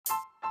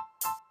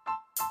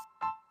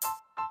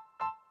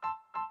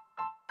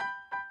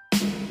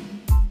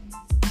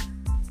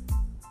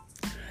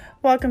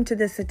Welcome to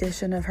this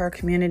edition of Her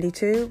Community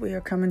 2. We are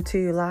coming to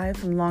you live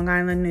from Long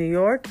Island, New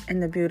York, in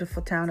the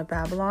beautiful town of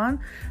Babylon.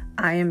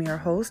 I am your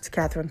host,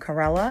 Catherine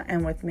Carella,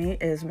 and with me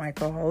is my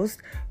co-host,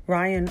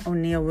 Ryan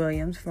O'Neill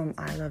Williams from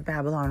I Love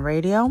Babylon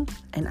Radio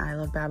and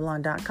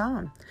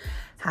ilovebabylon.com.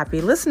 Happy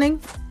listening.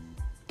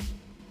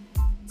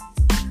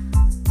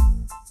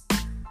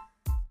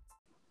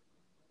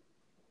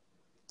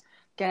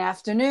 Good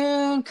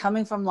afternoon,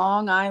 coming from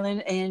Long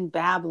Island in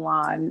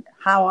Babylon.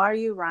 How are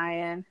you,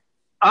 Ryan?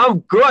 I'm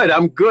good.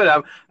 I've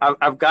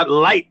got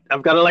light.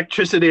 I've got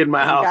electricity in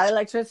my house. Got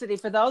electricity.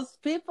 For those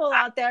people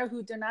out there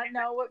who do not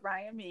know what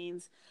Ryan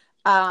means,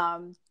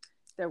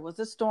 there was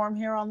a storm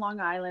here on Long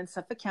Island,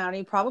 Suffolk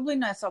County, probably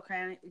Nassau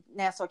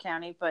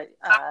County, but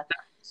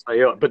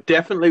but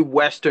definitely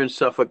Western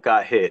Suffolk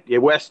got hit. Yeah,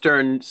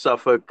 Western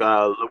Suffolk,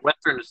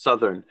 Western and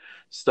Southern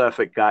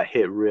Suffolk got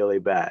hit really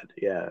bad.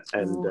 Yeah,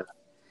 and.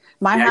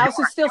 My house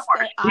is still.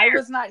 I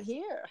was not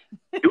here.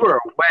 You were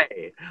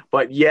away,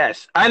 but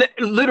yes, I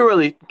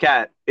literally,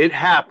 Kat. It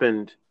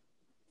happened.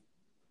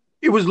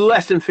 It was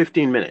less than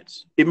 15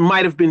 minutes. It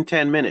might have been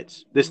 10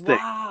 minutes. This thing.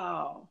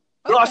 Wow.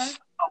 Gusts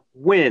of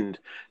wind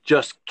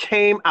just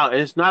came out,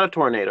 and it's not a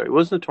tornado. It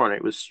wasn't a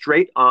tornado. It was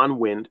straight on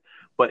wind,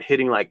 but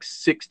hitting like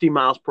 60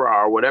 miles per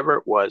hour, whatever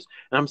it was.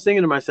 And I'm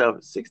thinking to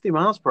myself, 60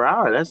 miles per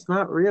hour. That's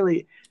not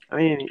really. I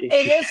mean, it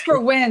is for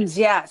winds.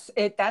 Yes,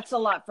 that's a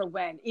lot for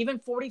wind. Even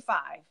 45.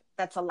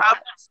 That's a lot. I'm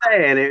just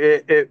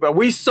saying, but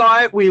we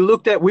saw it. We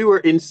were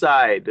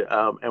inside,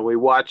 and we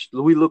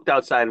looked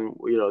outside, and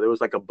there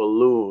was like a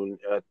balloon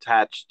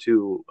attached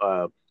to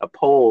a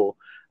pole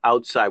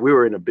outside. We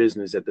were in a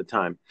business at the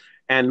time,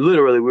 and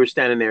literally we were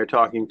standing there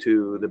talking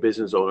to the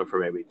business owner for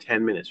maybe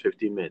 10 minutes,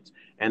 15 minutes,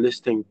 and this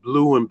thing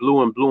blew and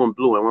blew and blew and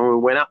blew. And when we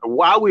went out,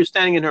 while we were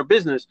standing in her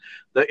business,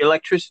 the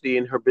electricity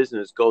in her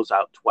business goes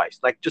out twice,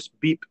 like just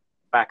beep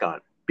back on,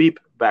 beep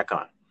back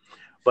on.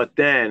 But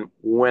then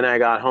when I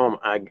got home,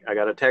 I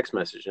got a text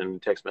message, and the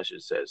text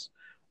message says,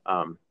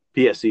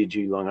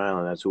 PSEG Long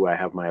Island, that's who I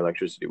have my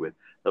electricity with.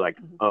 They're like,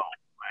 oh,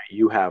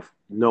 you have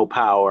no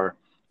power.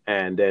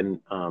 And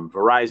then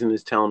Verizon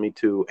is telling me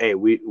hey,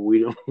 we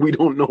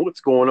don't know what's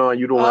going on.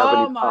 You don't have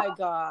any power. Oh my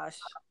gosh.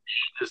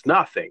 There's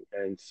nothing.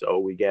 And so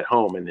we get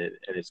home, and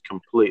it's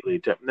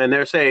completely and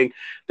they're saying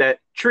that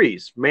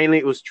mainly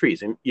it was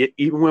trees. And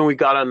even when we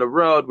got on the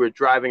road, we're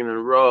driving on the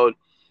road,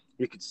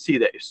 you could see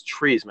that it's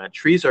trees, man.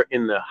 Trees are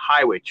in the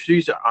highway.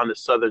 Trees are on the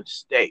southern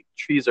state.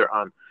 Trees are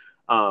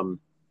on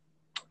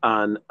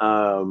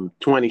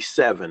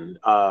 27.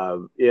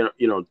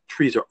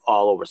 Trees are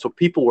all over. So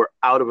people were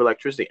out of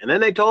electricity. And then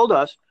they told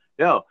us,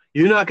 you're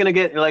not going to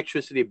get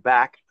electricity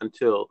back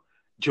until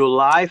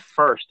July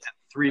 1st at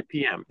 3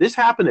 p.m. This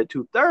happened at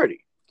 2:30.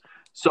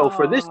 So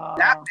for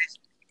that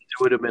it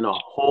would have been a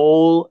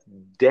whole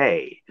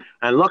day.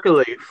 And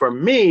luckily for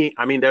me,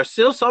 I mean, there's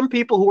still some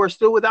people who are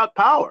still without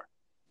power.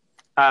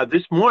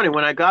 This morning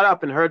when I got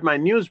up and heard my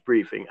news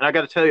briefing, and I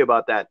got to tell you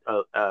about that,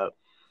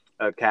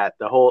 Kat,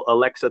 the whole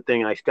Alexa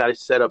thing. I got it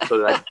set up so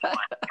that I can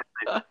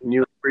my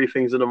news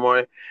briefings in the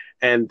morning.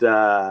 And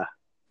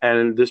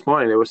this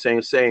morning they were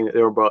saying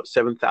there were about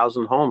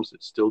 7,000 homes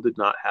that still did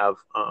not have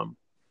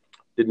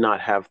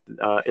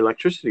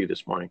electricity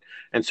this morning.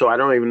 And so I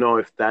don't even know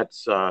if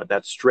that's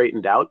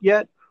straightened out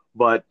yet.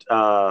 But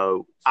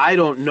I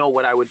don't know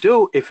what I would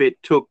do if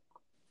it took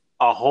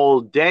a whole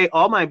day.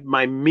 All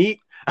my meat.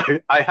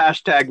 I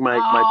hashtag my.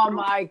 Oh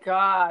my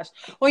gosh!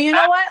 Well, you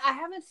know what? I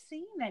haven't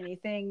seen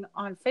anything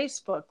on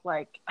Facebook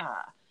like,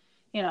 I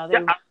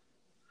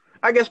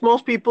guess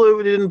most people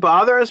it didn't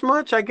bother as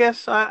much. I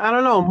guess I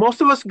don't know.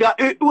 Most of us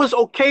it was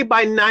okay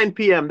by 9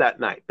 p.m. that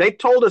night. They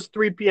told us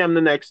 3 p.m.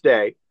 the next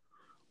day,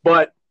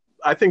 but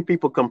I think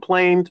people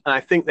complained, and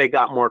I think they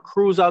got more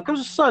crews out because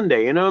it was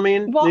Sunday. You know what I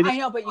mean? Well, I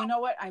know, but you know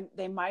what?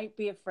 They might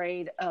be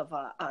afraid of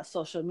a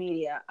social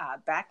media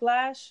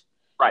backlash.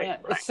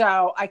 Right.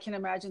 So I can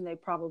imagine they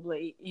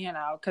probably,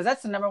 because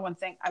that's the number one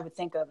thing I would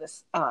think of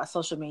is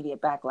social media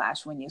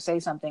backlash when you say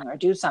something or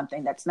do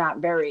something that's not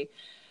very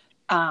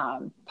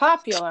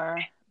popular.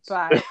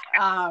 But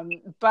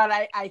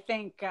I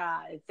think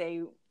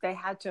they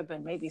had to have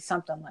been maybe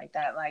something like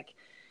that.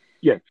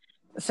 Yeah.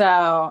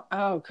 So,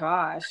 oh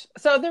gosh.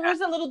 So there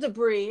was a little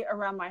debris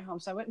around my home.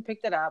 So I went and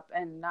picked it up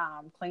and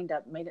cleaned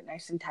up, made it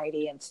nice and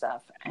tidy and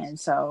stuff. And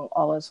so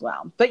all is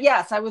well. But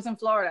yes, I was in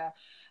Florida.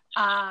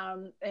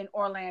 In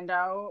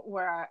Orlando,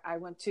 where I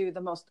went to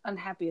the most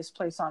unhappiest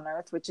place on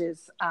earth, which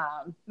is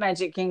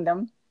Magic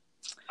Kingdom.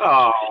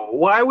 Oh,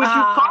 why would you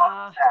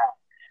call it that?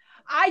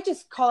 I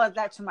just call it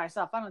that to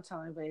myself. I don't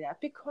tell anybody that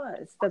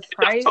because the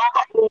price, the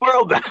whole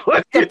world that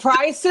way. The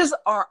prices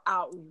are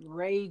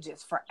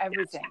outrageous for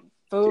everything: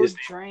 food, Disney.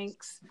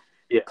 Drinks,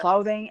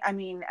 clothing. I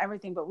mean,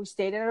 everything. But we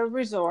stayed at a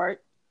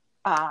resort.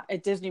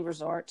 At Disney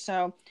Resort,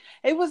 so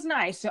it was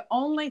nice. The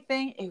only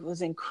thing, it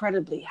was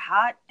incredibly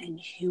hot and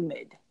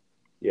humid.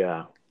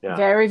 Yeah.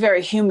 Very,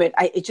 very humid.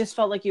 It just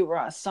felt like you were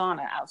a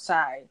sauna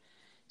outside.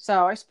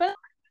 So I spent,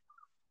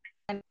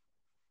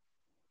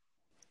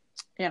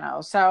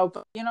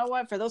 but you know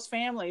what? For those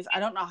families, I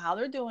don't know how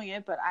they're doing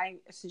it, but I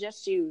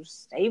suggest you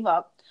save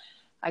up.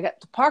 I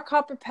got the park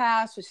hopper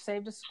pass, which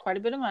saved us quite a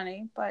bit of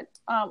money. But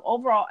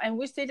overall, and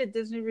we stayed at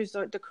Disney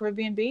Resort, the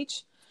Caribbean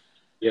Beach.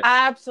 Yeah.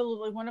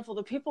 Absolutely wonderful.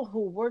 The people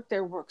who work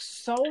there work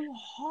so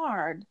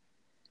hard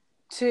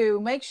to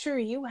make sure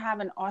you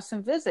have an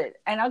awesome visit.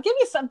 And I'll give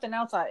you something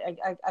else I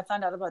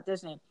found out about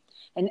Disney.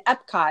 In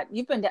Epcot,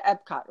 you've been to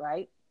Epcot,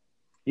 right?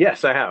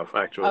 Yes, I have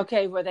actually.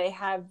 Okay, where they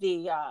have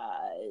the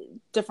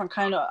different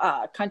kind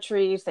of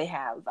countries. They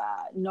have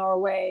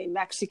Norway,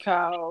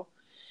 Mexico,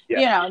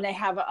 Yeah. and they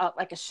have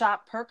like a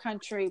shop per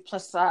country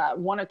plus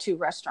one or two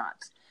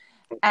restaurants.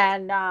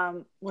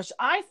 And which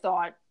I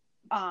thought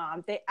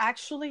they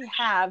actually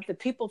have the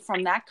people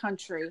from that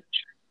country.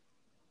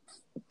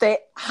 They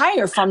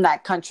hire from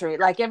that country.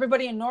 Like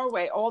everybody in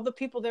Norway, all the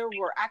people there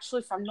were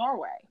actually from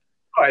Norway.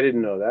 Oh, I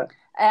didn't know that.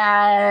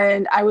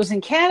 And I was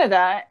in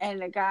Canada,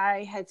 and the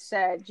guy had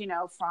said,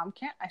 from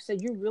Canada. I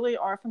said, "You really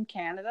are from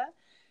Canada?"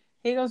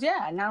 He goes,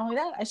 "Yeah." And not only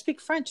that, I speak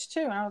French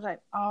too. And I was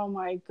like, "Oh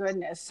my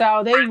goodness!"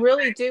 So they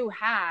really do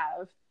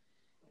have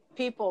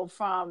people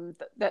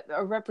that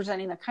are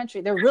representing the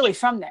country. They're really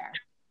from there.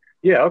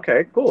 Yeah.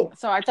 Okay. Cool.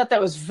 So I thought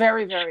that was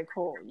very, very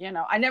cool.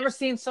 I never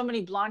seen so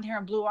many blonde hair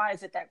and blue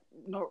eyes at that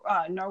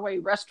Norway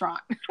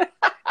restaurant.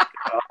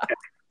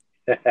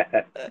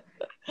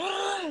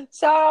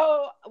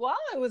 So while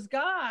I was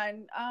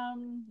gone,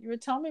 you were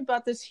telling me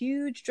about this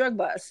huge drug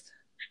bust.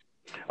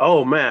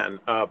 Oh man!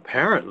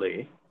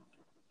 Apparently,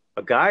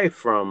 a guy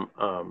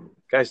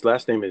guy's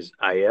last name is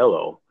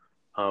Aiello.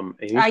 And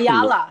he's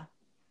Ayala.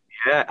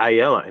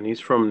 Aiella, and he's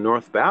from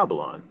North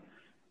Babylon.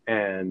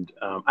 And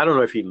I don't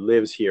know if he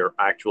lives here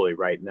actually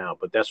right now,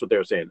 but that's what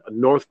they're saying. A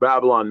North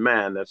Babylon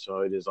man. That's how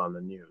it is on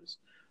the news.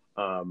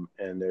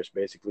 And they're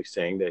basically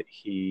saying that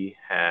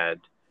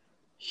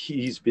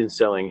he's been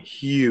selling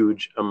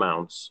huge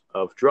amounts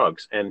of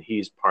drugs, and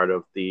he's part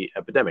of the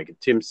epidemic.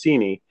 Tim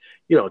Sini,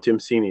 Tim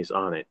Sini's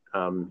on it.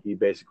 He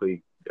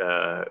basically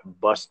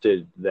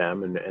busted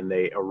them, and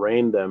they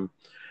arraigned them.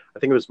 I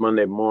think it was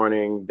Monday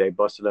morning. They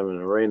busted them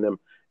and arraigned them,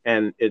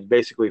 and it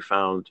basically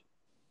found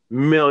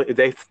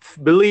they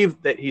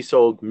believe that he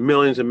sold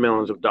millions and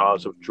millions of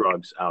dollars of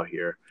drugs out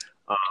here,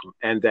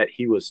 and that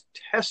he was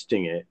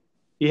testing it.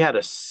 He had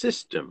a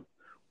system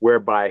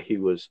whereby he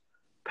was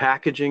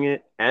packaging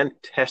it and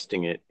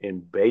testing it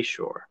in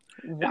Bayshore.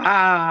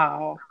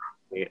 Wow.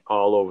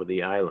 All over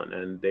the island.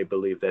 And they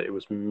believe that it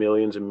was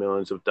millions and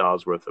millions of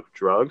dollars worth of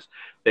drugs.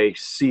 They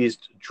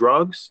seized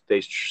drugs.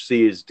 They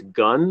seized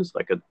guns,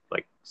 like a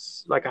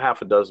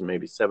half a dozen,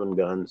 maybe 7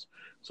 guns,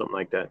 something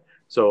like that.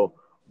 So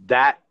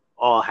that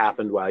all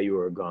happened while you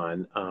were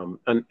gone.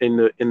 And in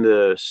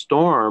the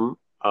storm,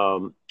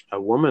 a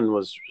woman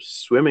was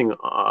swimming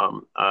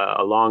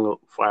along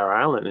Fire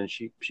Island, and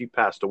she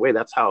passed away.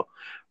 That's how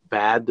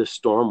bad the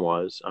storm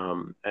was.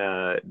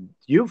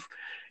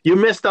 You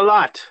missed a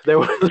lot. There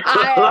was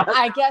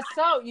I guess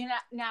so.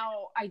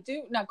 Now I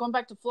do. Now going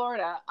back to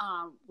Florida,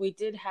 we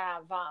did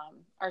have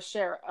our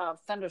share of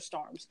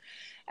thunderstorms,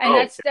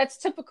 and that's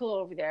typical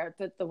over there.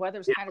 The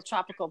weather's kind of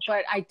tropical.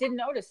 But I did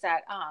notice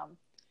that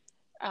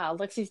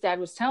Lexi's dad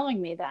was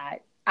telling me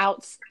that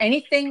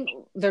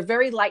anything, they're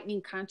very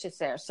lightning conscious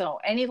there. So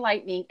any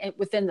lightning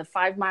within the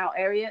 5-mile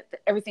area,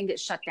 everything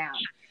gets shut down.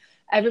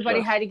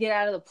 Everybody had to get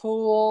out of the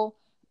pool.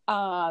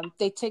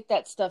 They take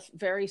that stuff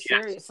very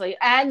seriously,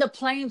 and the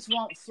planes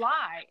won't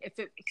fly if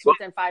it's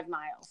within 5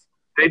 miles.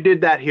 They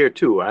did that here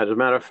too. As a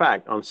matter of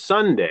fact, on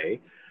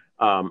Sunday,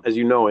 as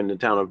you know, in the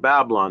town of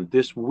Babylon,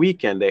 this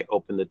weekend they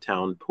opened the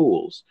town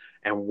pools,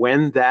 and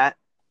when the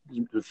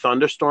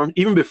thunderstorm,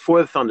 even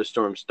before the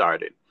thunderstorm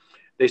started,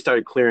 they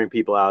started clearing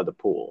people out of the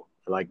pool.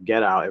 Like,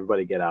 get out,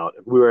 everybody get out.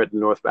 We were at the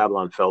North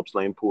Babylon Phelps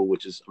Lane pool,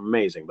 which is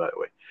amazing, by the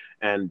way.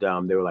 And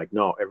they were like,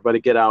 no,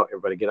 everybody get out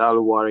of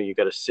the water. You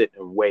got to sit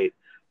and wait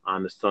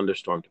on this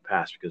thunderstorm to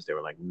pass, because they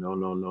were like, no,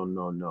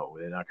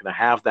 they're not going to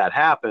have that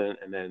happen.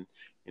 And then,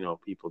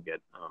 people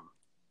get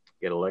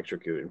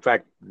electrocuted. In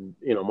fact,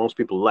 most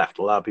people left.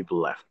 A lot of people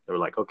left. They were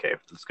like, okay,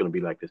 if it's going to be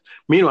like this.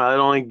 Meanwhile, it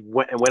only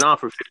went on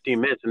for 15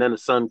 minutes, and then the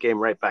sun came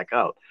right back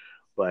out.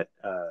 But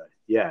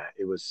yeah,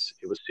 it was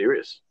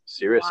serious.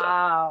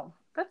 Wow,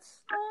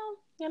 that's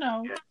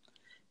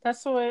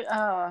that's the way.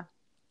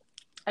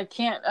 I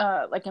can't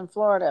like in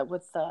Florida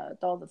with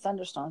all the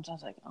thunderstorms. I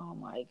was like, oh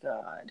my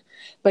God!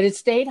 But it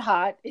stayed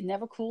hot. It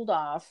never cooled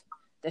off.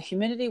 The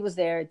humidity was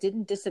there. It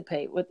didn't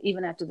dissipate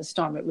even after the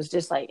storm. It was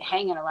just like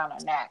hanging around our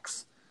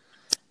necks.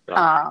 So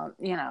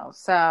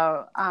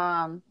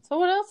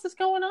what else is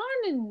going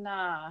on in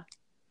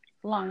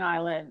Long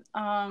Island?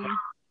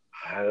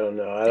 I don't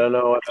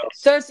know what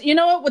else. There's,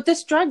 with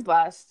this drug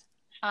bust,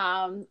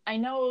 I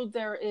know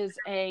there is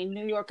a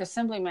New York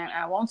assemblyman.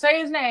 I won't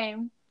say his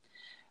name,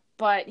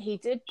 but he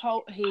did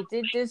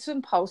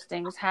some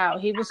postings how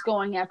he was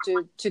going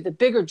after the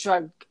bigger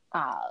drug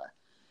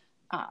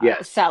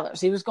sellers.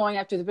 He was going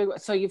after the big.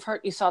 So you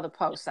saw the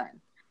post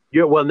then.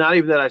 Yeah, well, not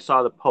even that I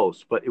saw the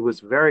post, but it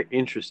was very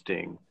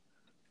interesting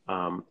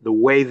the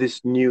way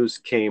this news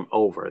came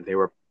over. They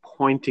were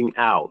pointing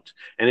out,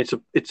 and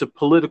it's a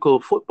political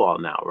football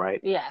now, right?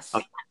 Yes.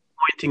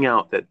 pointing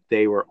out that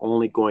they were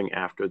only going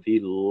after the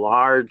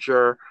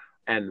larger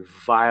and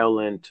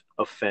violent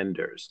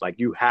offenders. Like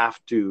you have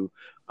to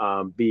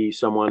be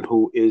someone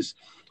who is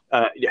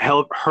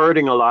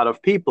hurting a lot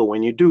of people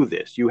when you do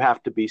this. You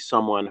have to be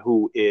someone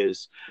who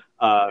is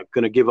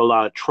going to give a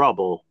lot of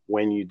trouble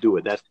when you do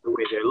it. That's the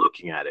way they're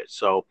looking at it.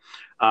 So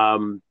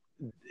um,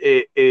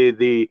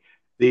 the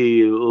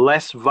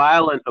less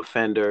violent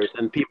offenders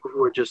and people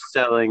who are just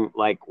selling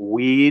like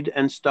weed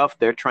and stuff,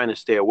 they're trying to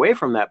stay away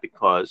from that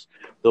because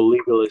the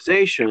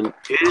legalization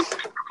is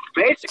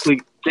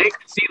basically they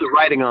can see the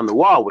writing on the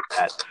wall with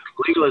that.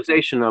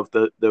 Legalization of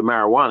the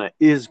marijuana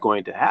is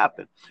going to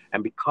happen.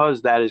 And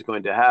because that is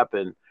going to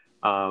happen,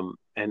 and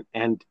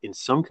in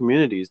some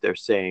communities they're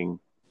saying,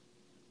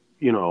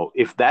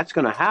 if that's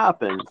going to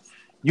happen,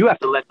 you have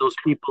to let those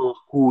people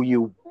who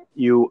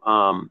you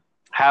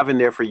have in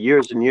there for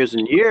years and years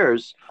and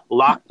years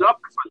locked up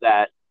for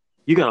that.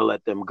 You got to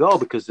let them go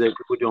because it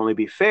would only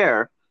be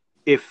fair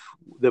if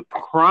the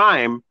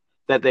crime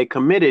that they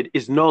committed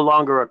is no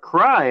longer a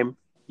crime.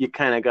 You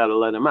kind of got to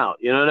let them out.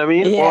 You know what I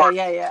mean? Yeah,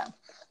 yeah.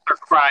 A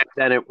crime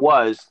than it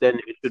was, then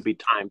it should be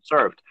time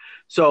served.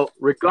 So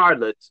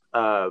regardless,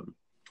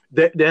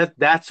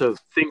 that's a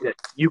thing that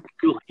you'll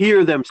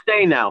hear them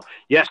say now.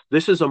 Yes,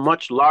 this is a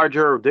much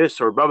larger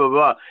this or blah blah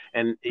blah,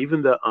 and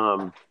even the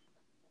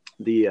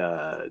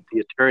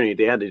attorney,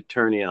 they had the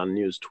attorney on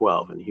News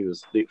 12, and he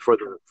was for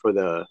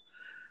the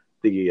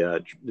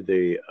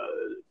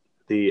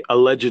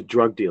alleged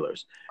drug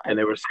dealers, and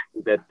they were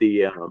saying that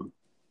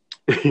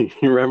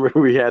you remember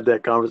we had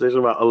that conversation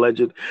about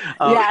alleged.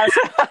 Yes.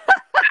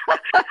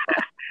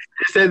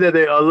 They said that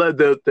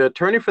the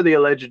attorney for the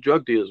alleged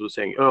drug dealers was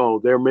saying, "Oh,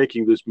 they're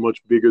making this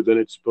much bigger than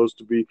it's supposed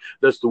to be.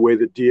 That's the way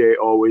the DA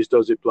always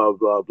does it." Blah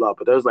blah blah.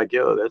 But I was like,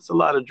 "Yo, that's a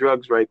lot of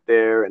drugs right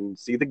there." And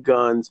see the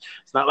guns.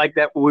 It's not like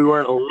that. We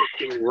weren't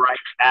looking right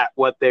at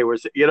what they were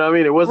saying. You know what I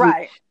mean? It wasn't.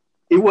 Right.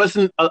 It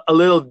wasn't a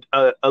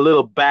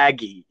little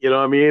baggy. You know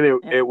what I mean?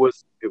 It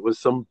was it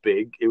was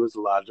a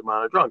large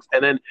amount of drugs.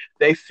 And then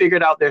they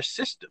figured out their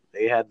system.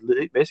 They had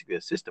basically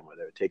a system where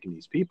they were taking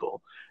these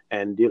people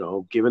and,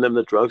 giving them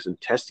the drugs and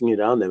testing it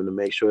on them to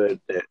make sure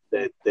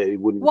that they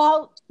wouldn't.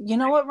 Well, you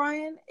know what,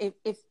 Ryan?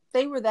 If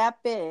they were that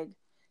big,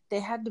 they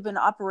had to have been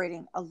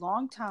operating a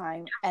long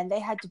time and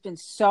they had to have been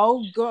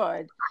so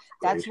good.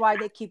 That's why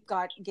they keep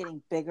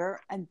getting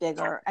bigger and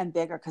bigger and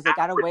bigger because they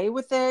got away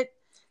with it.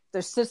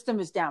 Their system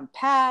is down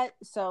pat.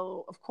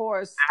 So, of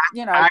course,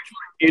 Actually,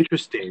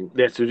 interesting.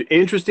 That's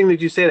interesting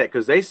that you say that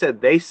because they said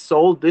they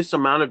sold this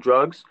amount of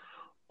drugs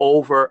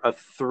over a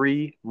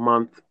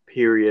 3-month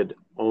period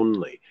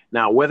only.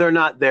 Now, whether or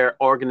not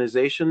their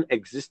organization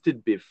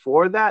existed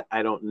before that,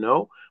 I don't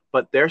know.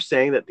 But they're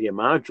saying that the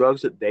amount of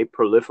drugs that they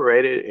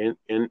proliferated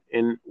in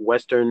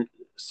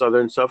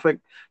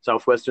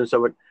southwestern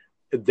Suffolk,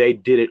 they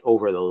did it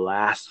over the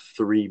last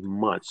 3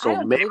 months. So I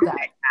don't maybe believe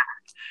that.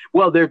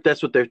 Well,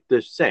 that's what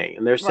they're saying,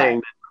 and they're saying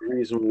Right. that the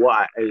reason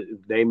why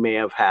they may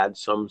have had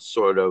some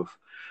sort of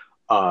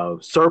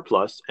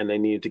surplus, and they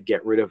needed to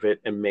get rid of it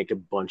and make a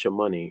bunch of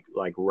money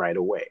like right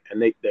away.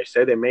 And they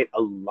say they made a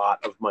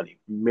lot of money,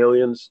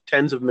 millions,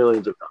 tens of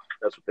millions of dollars.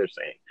 That's what they're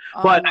saying.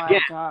 Oh But my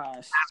again, gosh.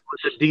 that's what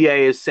the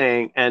DA is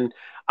saying, and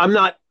I'm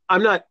not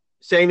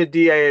saying the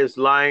DA is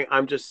lying.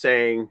 I'm just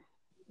saying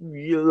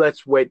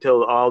let's wait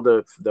till all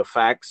the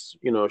facts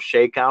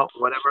shake out,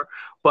 whatever.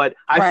 But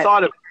I Right.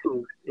 thought of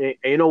you.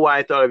 You know why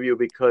I thought of you?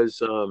 Because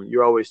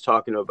you're always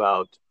talking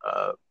about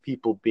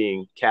people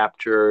being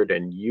captured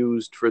and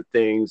used for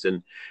things,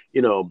 and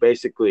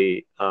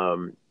basically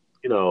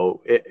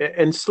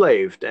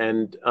enslaved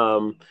and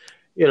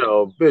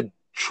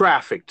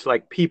trafficked,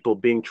 like people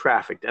being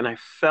trafficked. And I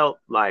felt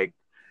like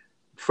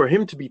for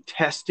him to be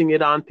testing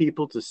it on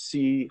people to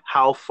see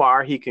how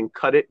far he can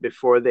cut it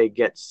before they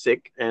get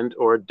sick and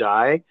or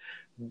die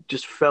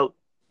just felt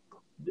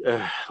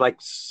like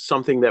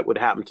something that would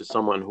happen to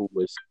someone who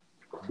was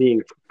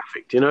being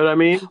trafficked. You know what I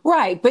mean?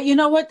 Right. But you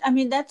know what? I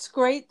mean, that's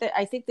great.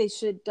 I think they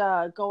should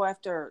go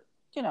after,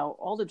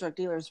 all the drug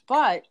dealers.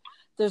 But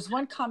there's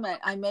one comment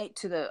I made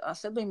to the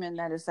assemblyman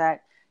that is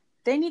that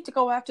they need to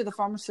go after the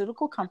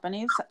pharmaceutical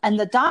companies and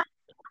the doctors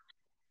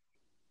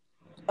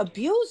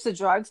abuse the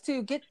drugs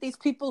to get these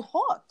people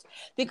hooked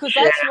because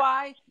that's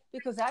why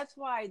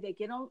they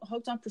get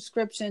hooked on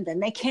prescription, then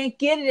they can't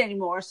get it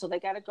anymore, so they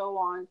got to go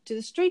on to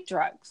the street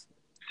drugs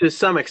to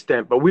some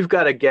extent. But we've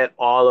got to get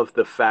all of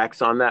the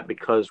facts on that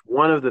because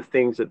one of the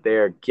things that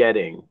they're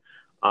getting,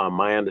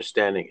 my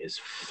understanding, is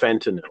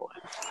fentanyl.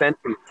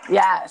 Fentanyl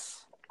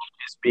yes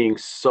is being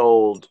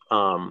sold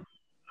from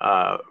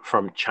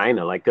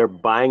China. Like they're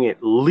buying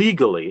it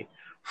legally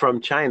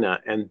from China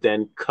and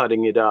then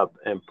cutting it up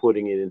and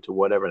putting it into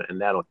whatever, and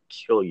that'll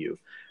kill you.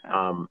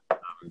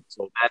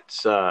 So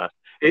that's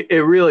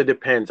it really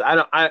depends.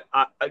 I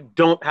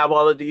don't have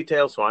all the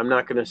details, so I'm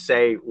not going to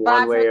say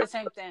one way. The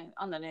same thing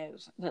on the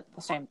news. The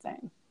same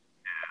thing.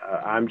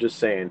 I'm just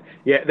saying.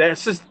 Yeah,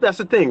 that's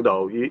the thing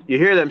though. You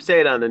hear them say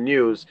it on the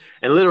news,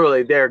 and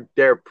literally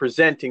they're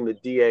presenting the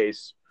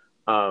DA's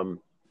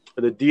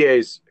the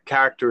DA's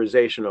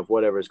characterization of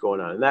whatever's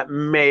going on, and that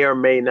may or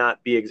may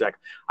not be exact.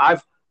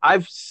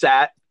 I've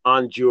sat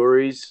on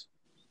juries,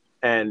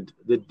 and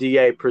the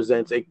DA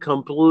presents a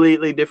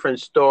completely different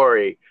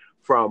story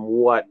from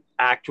what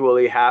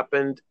actually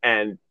happened,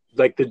 and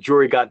like the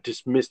jury got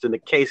dismissed and the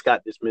case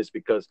got dismissed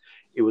because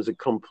it was a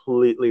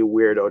completely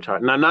weirdo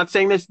charge. And I'm not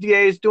saying this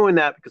DA is doing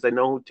that, because I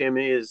know who Tim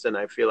is and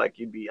I feel like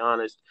he'd be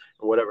honest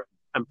and whatever.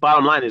 And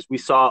bottom line is, we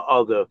saw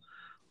all the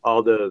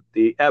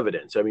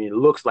evidence. I mean, it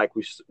looks like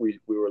we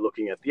were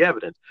looking at the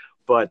evidence,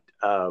 but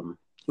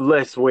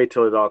let's wait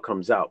till it all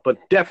comes out. But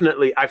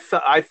definitely,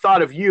 I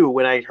thought of you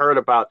when I heard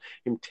about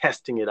him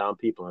testing it on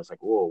people. I was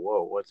like,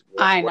 whoa, what's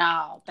I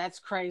know, that's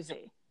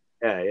crazy.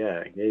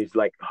 Yeah. He's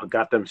like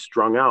got them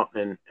strung out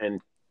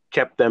and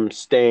kept them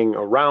staying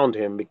around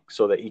him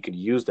so that he could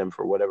use them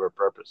for whatever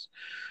purpose.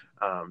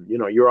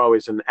 You're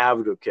always an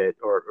advocate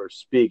or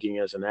speaking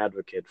as an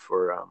advocate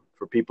for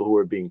people who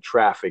are being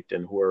trafficked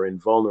and who are in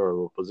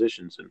vulnerable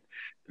positions. And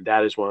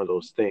that is one of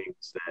those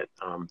things that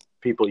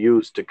people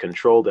use to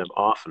control them.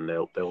 Often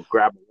they'll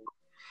grab them.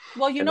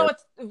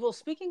 Well,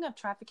 speaking of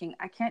trafficking,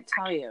 I can't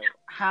tell you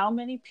how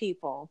many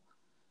people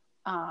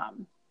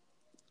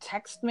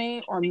text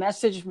me or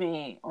message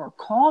me or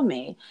call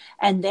me,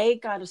 and they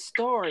got a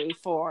story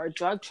for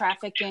drug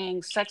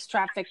trafficking, sex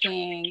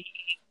trafficking,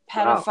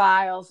 pedophiles.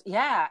 Wow.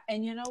 Yeah.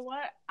 And you know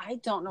what? I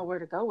don't know where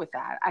to go with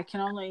that. I can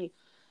only,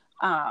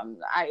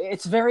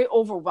 it's very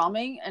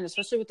overwhelming, and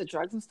especially with the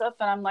drugs and stuff.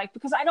 And I'm like,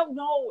 because I don't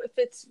know if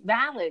it's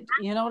valid.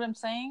 You know what I'm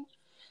saying?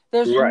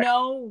 There's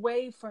no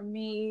way for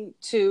me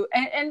to,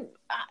 and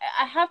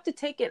I have to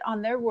take it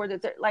on their word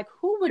that they're like,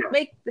 who would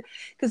make,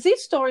 because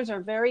these stories are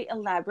very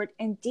elaborate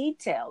and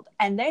detailed,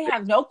 and they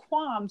have no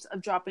qualms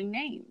of dropping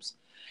names.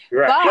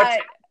 Right.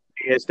 But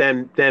is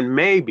then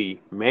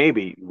maybe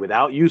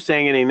without you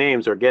saying any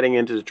names or getting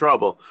into the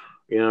trouble,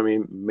 you know what I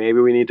mean? Maybe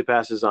we need to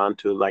pass this on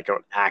to like an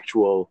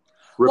actual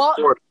report.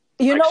 Well,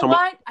 you know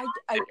what?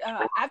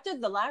 I after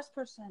the last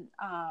person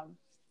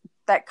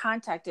that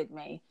contacted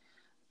me,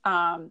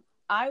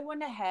 I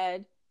went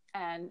ahead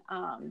and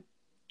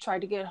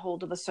tried to get a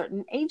hold of a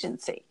certain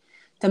agency.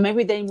 So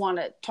maybe they want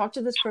to talk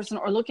to this person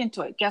or look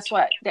into it. Guess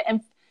what?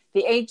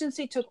 The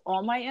agency took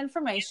all my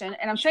information,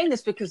 and I'm saying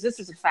this because this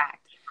is a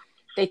fact.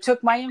 They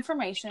took my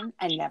information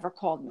and never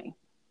called me.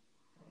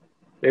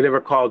 They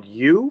never called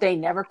you? They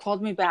never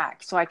called me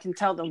back, so I can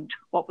tell them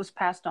what was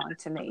passed on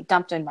to me,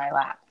 dumped in my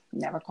lap.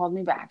 Never called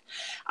me back.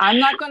 I'm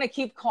not going to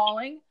keep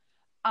calling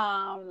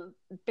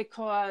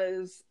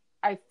because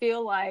I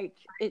feel like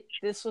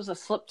this was a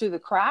slip through the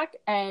crack.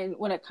 And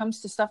when it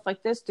comes to stuff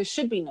like this, there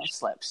should be no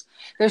slips.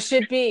 There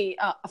should be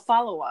a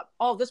follow-up.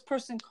 Oh, this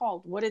person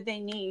called. What did they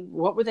need?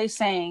 What were they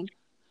saying?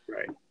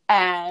 Right.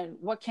 And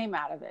what came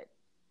out of it?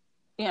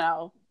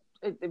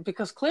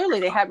 Because clearly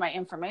they had my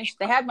information.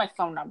 They had my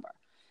phone number,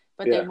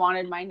 but they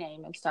wanted my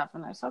name and stuff.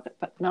 And I said, okay,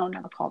 but no,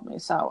 never called me.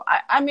 So,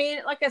 I mean,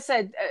 like I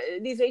said,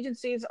 these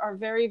agencies are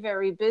very,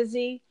 very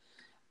busy.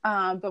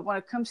 But when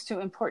it comes to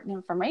important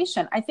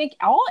information, I think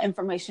all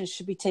information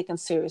should be taken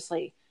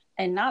seriously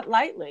and not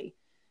lightly.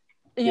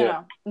 You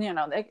know,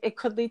 it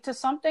could lead to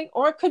something,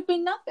 or it could be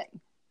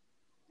nothing.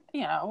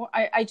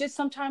 I just,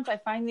 sometimes I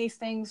find these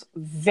things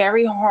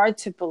very hard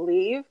to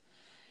believe.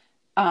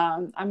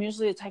 I'm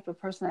usually the type of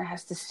person that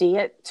has to see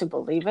it to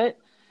believe it,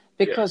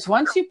 because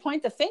once you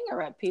point the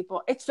finger at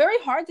people, it's very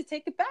hard to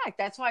take it back.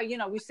 That's why,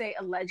 we say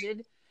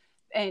alleged.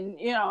 And,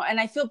 and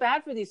I feel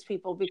bad for these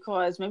people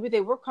because maybe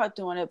they were caught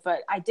doing it.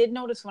 But I did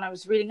notice when I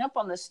was reading up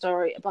on this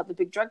story about the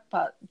big drug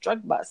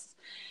busts,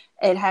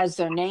 it has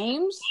their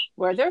names,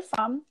 where they're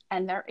from,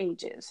 and their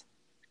ages.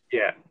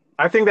 Yeah,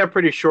 I think they're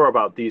pretty sure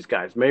about these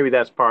guys. Maybe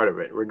that's part of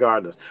it,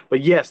 regardless.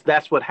 But yes,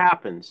 that's what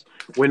happens.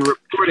 When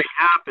reporting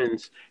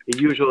happens, it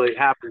usually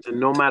happens. And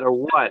no matter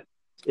what,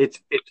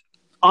 it's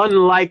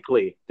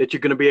unlikely that you're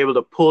going to be able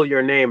to pull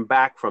your name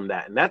back from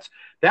that. And that's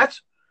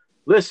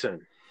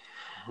listen.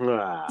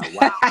 Wow. I'm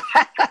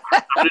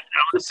going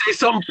to say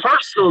something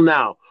personal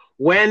now.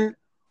 When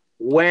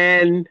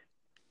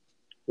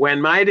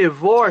my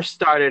divorce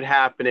started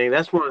happening,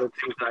 that's one of the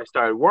things that I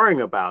started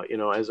worrying about.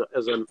 As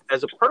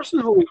a person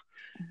who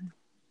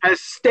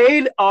has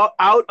stayed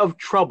out of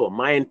trouble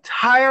my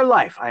entire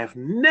life, I have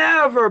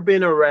never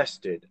been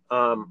arrested.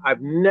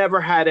 I've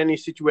never had any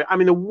situation. I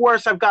mean, the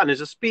worst I've gotten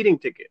is a speeding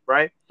ticket,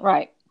 right?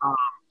 Right.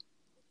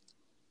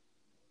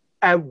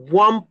 At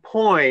one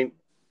point,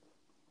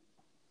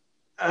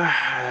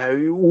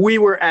 we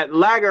were at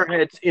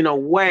loggerheads in a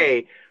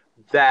way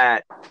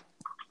that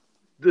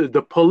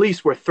the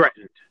police were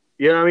threatened.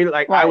 You know what I mean?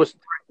 Like, right. I was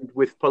threatened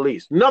with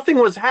police. Nothing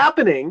was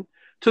happening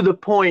to the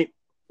point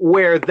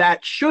where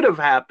that should have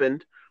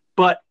happened,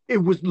 but it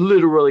was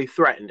literally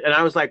threatened. And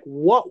I was like,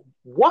 what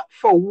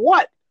for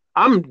what?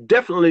 I'm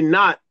definitely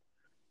not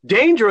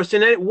dangerous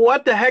in it.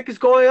 What the heck is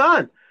going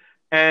on?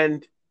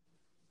 And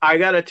I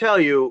got to tell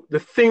you, the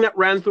thing that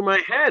ran through my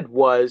head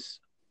was,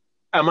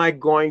 am I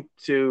going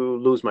to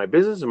lose my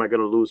business? Am I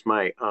going to lose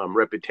my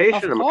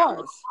reputation? Of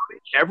course.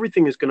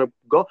 Everything is going to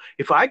go.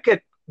 If I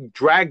get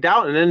dragged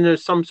out and then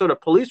there's some sort of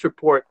police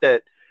report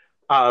that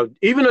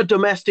even a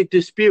domestic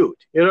dispute.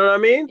 You know what I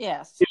mean?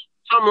 Yes. If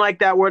something like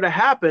that were to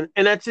happen,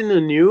 and that's in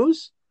the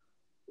news,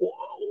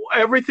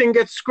 everything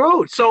gets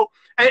screwed. So,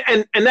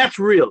 and that's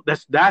real.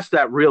 That's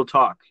that real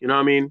talk. You know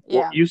what I mean?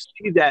 Well, Yeah. you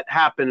see that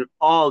happen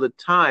all the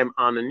time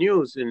on the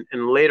news,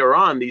 and later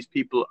on, these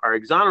people are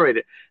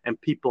exonerated, and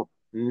people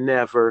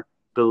never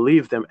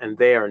believe them, and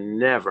they are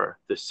never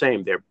the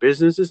same. Their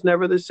business is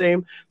never the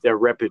same. Their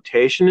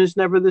reputation is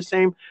never the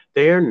same.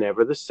 They are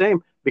never the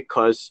same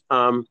because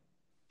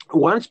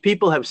once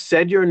people have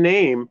said your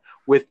name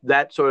with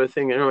that sort of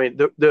thing, I mean,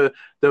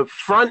 the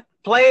front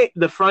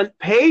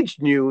page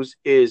news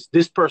is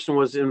this person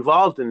was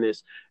involved in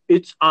this.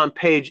 It's on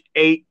page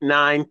 8,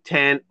 9,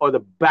 10, or the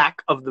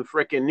back of the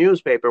freaking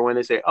newspaper when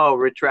they say, "Oh,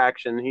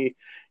 retraction.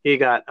 He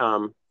got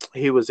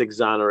he was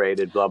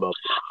exonerated." Blah blah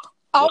blah.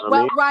 You Oh, know what I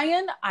well, mean?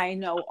 Ryan, I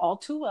know all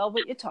too well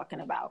what you're talking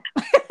about.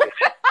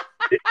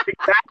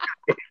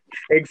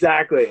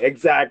 Exactly.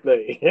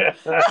 Exactly.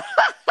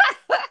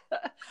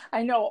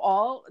 I know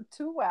all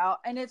too well.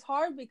 And it's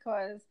hard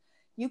because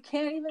you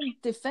can't even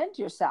defend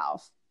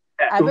yourself.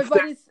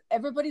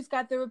 Everybody's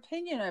got their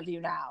opinion of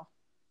you now.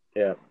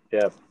 Yeah,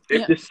 yeah.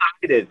 Yeah.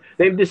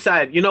 They've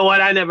decided, you know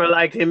what, I never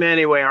liked him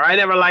anyway, or I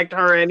never liked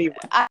her anyway.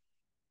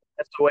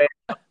 That's the way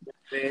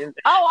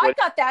Oh, I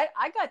got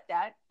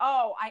that.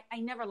 Oh, I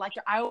never liked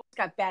her. I always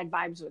got bad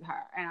vibes with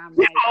her. And I'm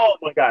like, oh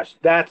my gosh,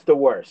 that's the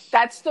worst.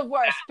 that's the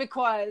worst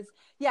because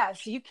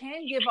yes, you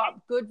can give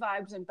up good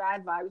vibes and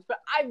bad vibes,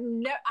 but I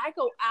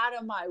go out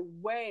of my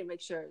way to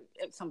make sure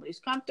if somebody's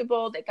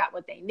comfortable, they got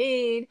what they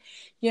need,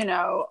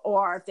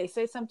 or if they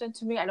say something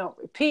to me, I don't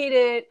repeat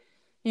it,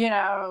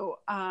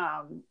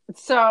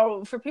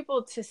 so for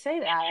people to say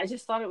that, I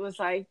just thought it was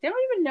like, they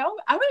don't even know,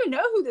 I don't even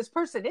know who this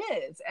person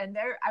is. And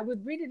I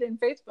would read it in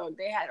Facebook.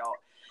 They had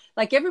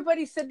like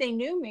everybody said they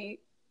knew me,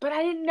 but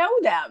I didn't know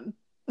them.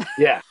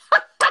 Yeah.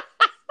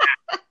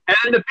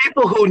 And the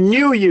people who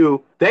knew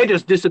you, they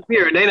just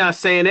disappeared. They're not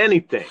saying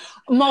anything.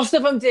 Most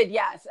of them did,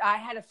 yes. I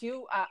had a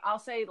few, I'll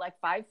say like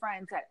 5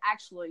 friends that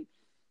actually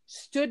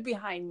stood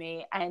behind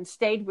me and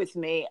stayed with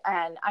me.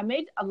 And I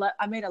made a lot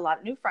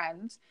of new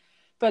friends,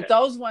 but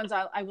those ones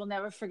I will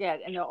never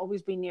forget. And they'll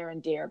always be near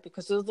and dear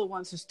because those are the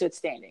ones who stood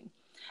standing.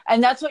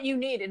 And that's what you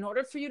need in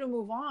order for you to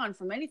move on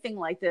from anything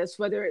like this,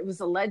 whether it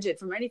was alleged,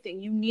 from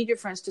anything. You need your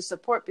friends to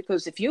support,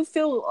 because if you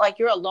feel like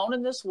you're alone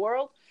in this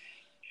world,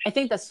 I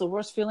think that's the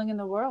worst feeling in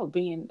the world,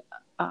 being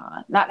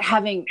not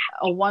having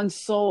a one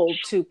soul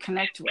to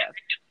connect with.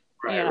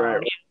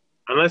 Right.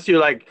 Unless you're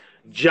like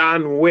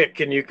John Wick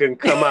and you can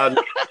come out and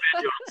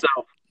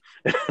yourself,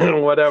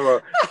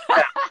 whatever.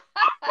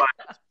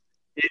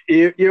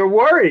 You're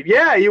worried.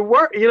 Yeah, you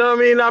worry. You know what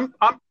I mean?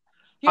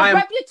 Your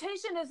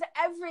reputation is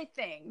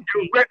everything.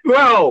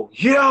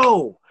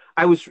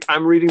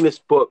 I'm reading this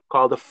book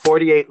called The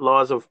 48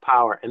 Laws of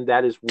Power, and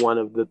that is one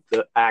of the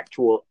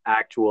actual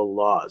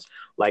laws.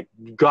 Like,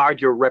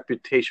 guard your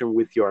reputation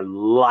with your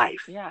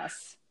life.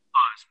 Yes.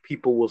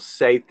 People will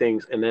say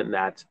things, and then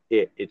that's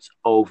it. It's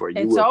over.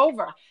 It's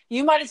over.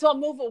 You might as well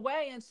move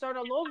away and start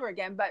all over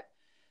again. But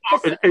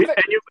and you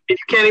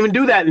can't even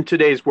do that in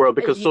today's world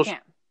because social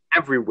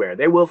everywhere.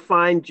 They will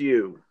find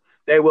you.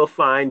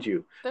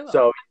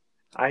 So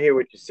I hear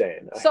what you're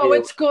saying. So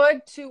it's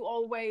good to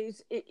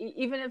always,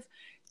 even if,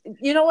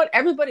 you know what,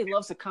 everybody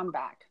loves a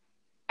comeback.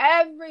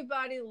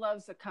 Everybody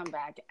loves a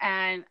comeback.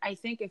 And I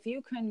think if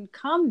you can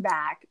come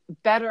back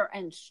better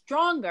and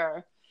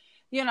stronger,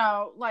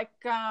 like,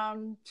 I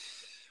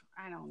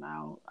don't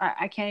know.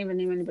 I can't even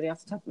name anybody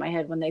off the top of my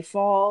head. When they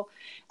fall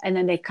and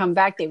then they come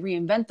back, they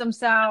reinvent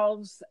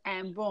themselves,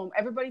 and boom,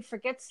 everybody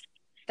forgets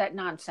that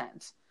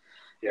nonsense.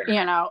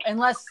 Yeah.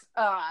 Unless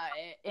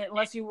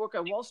you work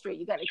at Wall Street,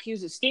 you got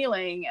accused of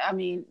stealing. I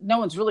mean, no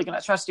one's really going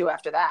to trust you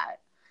after that.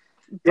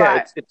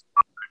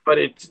 But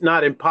it's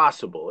not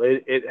impossible.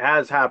 It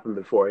has happened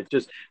before. It's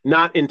just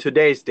not in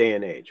today's day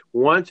and age.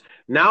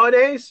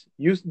 Nowadays,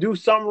 you do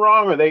something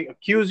wrong or they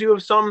accuse you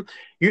of something,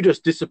 you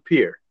just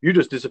disappear.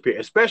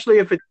 Especially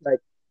if it's like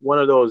one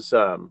of those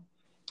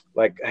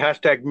like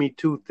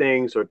 #MeToo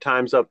things or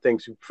Time's Up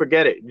things.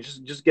 Forget it. You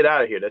just get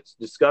out of here. That's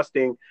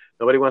disgusting.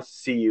 Nobody wants to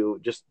see you.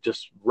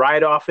 Just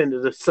ride off into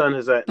the sun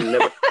and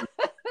never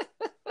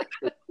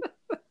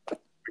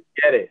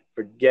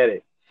forget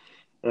it.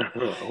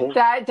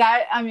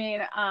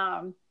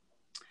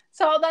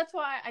 So that's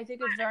why I think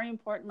it's very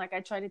important. Like,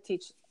 I try to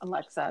teach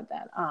Alexa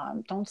that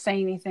don't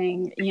say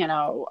anything,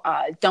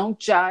 don't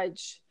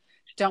judge,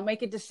 don't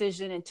make a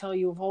decision until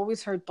you've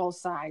always heard both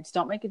sides.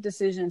 Don't make a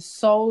decision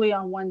solely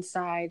on one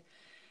side.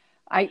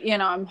 I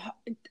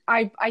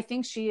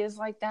think she is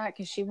like that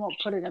because she won't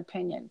put an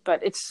opinion,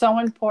 but it's so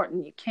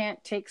important. You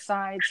can't take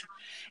sides,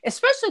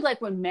 especially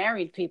like when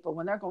married people,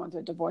 when they're going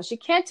through a divorce, you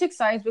can't take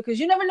sides because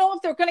you never know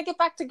if they're going to get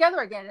back together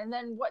again. And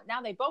then what?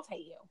 Now they both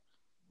hate you.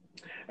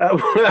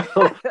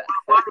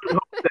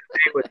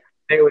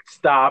 They would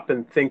stop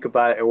and think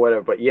about it or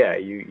whatever. But yeah,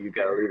 you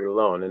got to leave it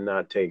alone and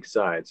not take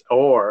sides.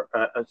 Or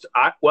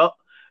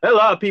There are a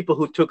lot of people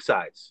who took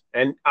sides,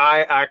 and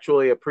I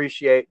actually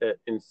appreciate that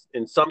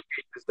in some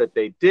cases that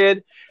they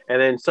did, and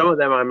then some of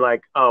them I'm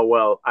like, oh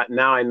well,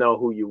 now I know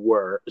who you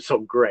were, so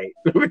great,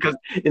 because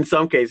in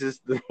some cases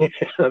they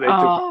took.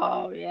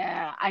 Oh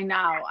yeah, I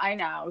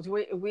know.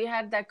 We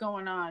had that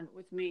going on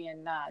with me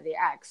and the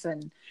ex,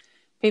 and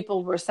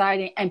people were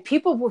siding, and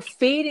people were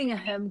feeding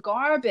him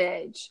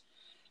garbage,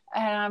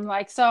 and I'm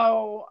like,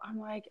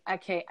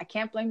 okay, I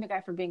can't blame the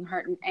guy for being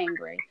hurt and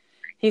angry.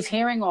 He's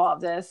hearing all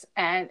of this,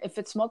 and if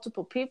it's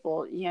multiple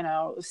people,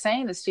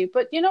 saying this to you,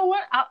 but you know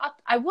what?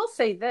 I will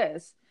say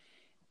this: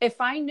 if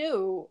I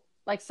knew,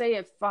 like, say,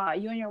 if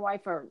you and your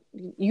wife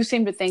you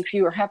seem to think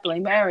you are happily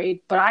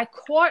married, but I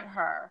caught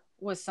her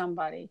with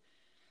somebody,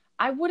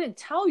 I wouldn't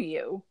tell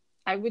you.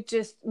 I would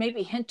just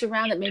maybe hint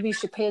around that maybe you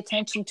should pay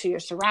attention to your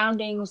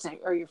surroundings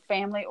or your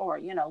family, or,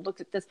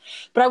 look at this.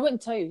 But I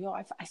wouldn't tell you,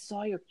 I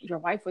saw your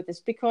wife with this,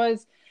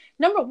 because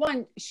number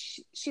one,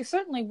 she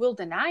certainly will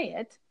deny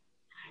it.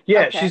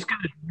 Yeah, Okay. she's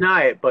going to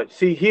deny it, but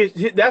see,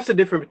 that's the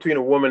difference between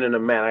a woman and a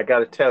man. I got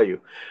to tell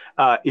you,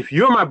 if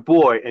you're my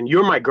boy and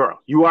you're my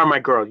girl, you are my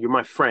girl, you're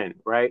my friend,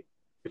 right?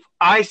 If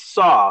I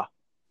saw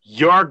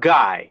your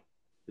guy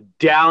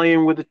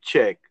dallying with a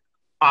chick,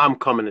 I'm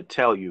coming to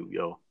tell you,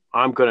 yo.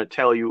 I'm going to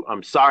tell you,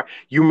 I'm sorry.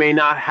 You may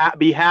not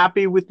be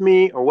happy with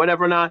me or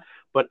whatever, not,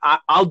 but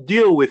I'll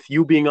deal with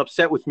you being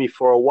upset with me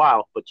for a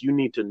while. But you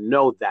need to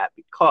know that,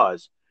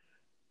 because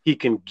he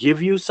can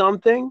give you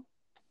something.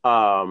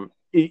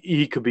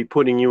 He could be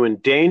putting you in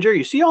danger.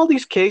 You see all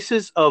these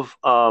cases of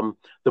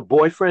the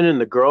boyfriend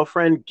and the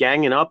girlfriend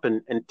ganging up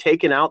and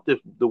taking out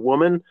the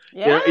woman.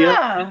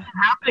 Yeah.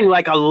 Happening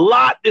like a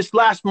lot this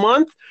last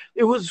month.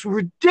 It was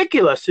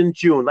ridiculous in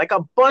June. Like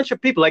a bunch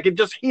of people, like it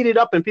just heated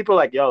up, and people are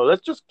like, yo,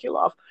 let's just kill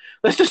off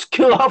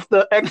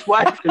the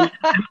ex-wife and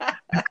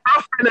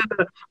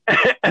girlfriend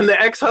and the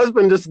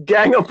ex-husband, just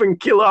gang up and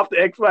kill off the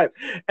ex-wife.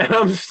 And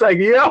I'm just like,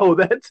 yo,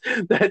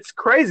 that's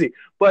crazy.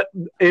 But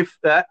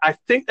I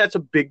think that's a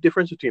big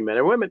difference between men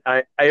and women.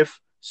 If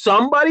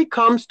somebody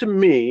comes to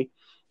me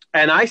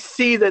and I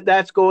see that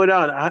that's going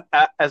on,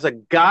 as a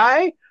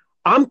guy,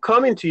 I'm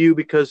coming to you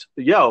because,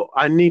 yo,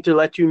 I need to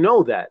let you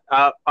know that.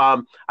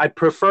 I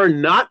prefer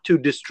not to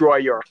destroy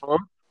your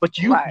home, but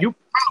you probably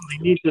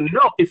need to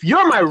know. If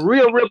you're my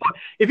real,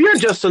 if you're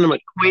just an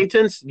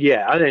acquaintance,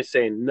 yeah, I ain't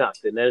saying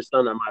nothing. That's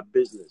none of my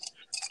business.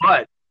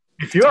 But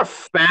if you're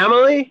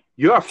family,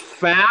 you're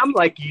fam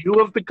like you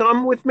have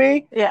become with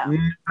me. Yeah.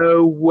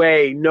 No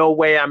way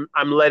I'm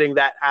letting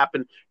that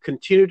happen,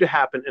 continue to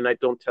happen, and I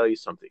don't tell you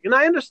something. And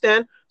I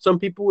understand some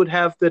people would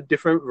have the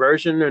different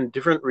version and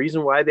different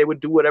reason why they would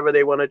do whatever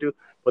they want to do,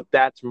 but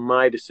that's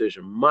my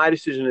decision. My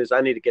decision is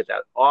I need to get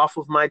that off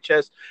of my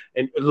chest.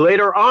 And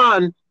later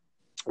on,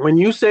 when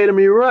you say to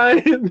me,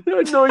 Ryan,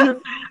 I know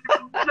you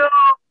no.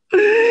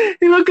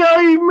 Look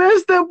how he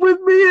messed up with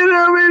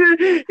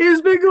me,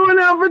 he's been going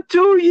out for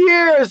 2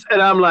 years,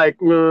 and I'm like,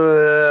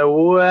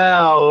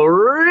 well,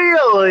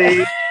 really?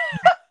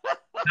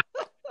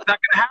 It's not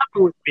gonna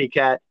happen with me,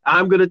 Kat.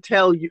 I'm gonna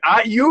tell you.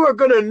 You are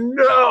gonna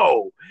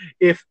know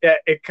if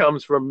it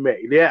comes from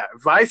me. Yeah,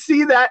 if I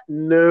see that,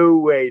 no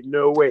way.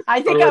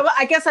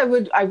 I guess I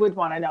would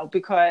want to know,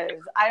 because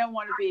I don't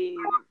want to be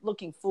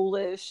looking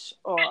foolish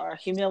or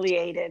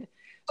humiliated.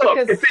 Look,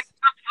 if it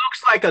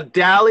looks like a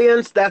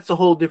dalliance, that's a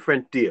whole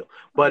different deal.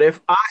 But if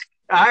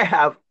I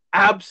have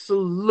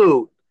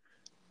absolute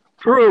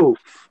proof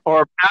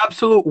or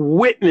absolute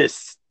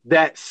witness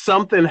that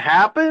something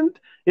happened,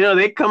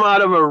 they come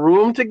out of a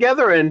room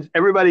together and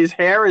everybody's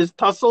hair is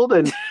tousled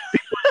and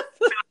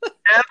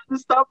and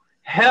stuff.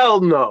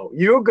 Hell no.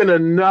 You're going to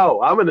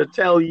know. I'm going to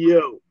tell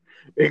you,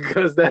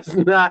 because that's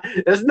not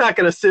going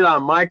to sit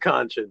on my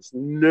conscience.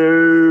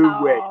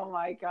 No way. Oh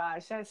my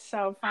gosh, that's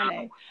so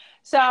funny.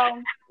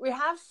 So we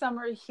have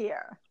summer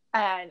here,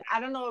 and I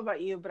don't know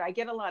about you, but I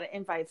get a lot of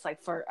invites,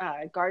 like for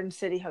Garden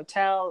City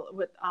Hotel.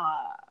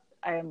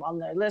 I am on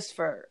their list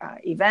for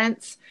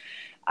events.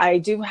 I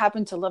do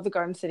happen to love the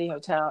Garden City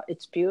Hotel.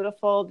 It's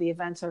beautiful. The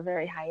events are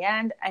very high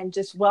end and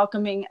just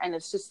welcoming, and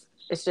it's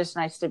just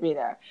nice to be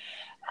there.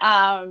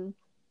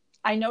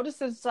 I noticed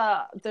there's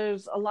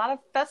a lot of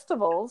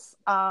festivals.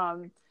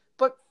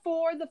 But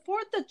for the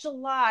 4th of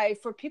July,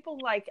 for people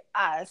like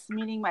us,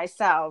 meaning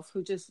myself,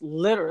 who just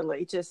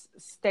literally just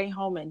stay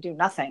home and do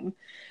nothing,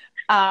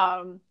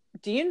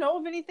 do you know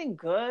of anything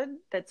good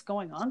that's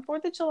going on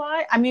 4th of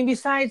July? I mean,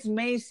 besides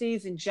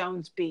Macy's and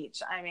Jones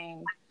Beach. I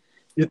mean,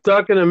 you're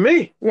talking to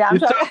me. Yeah, I'm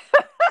talking.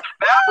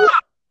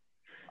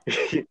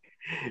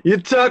 You're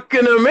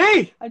talking to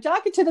me. I'm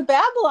talking to the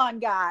Babylon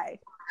guy.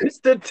 It's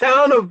the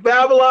town of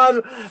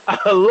Babylon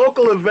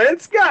local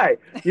events guy.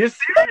 You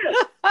serious?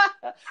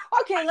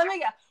 Okay, let me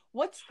go.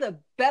 What's the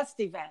best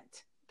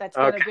event that's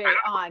going to be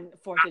on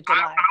 4th of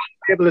July?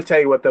 I'll be able to tell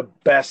you what the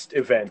best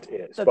event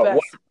is.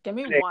 Give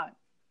me one.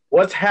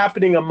 What's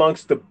happening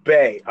amongst the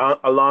bay,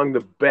 along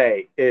the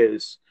bay,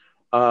 is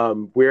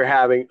we're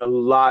having a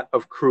lot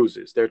of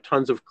cruises. There are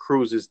tons of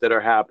cruises that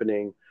are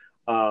happening.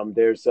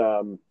 There's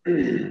a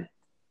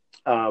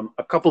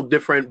couple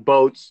different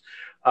boats.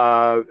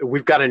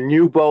 We've got a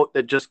new boat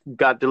that just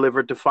got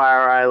delivered to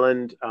Fire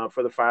Island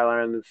for the Fire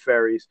Island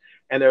ferries,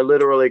 and they're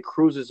literally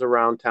cruises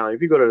around town.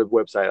 If you go to the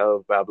website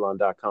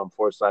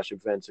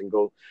isleofbabylon.com/events and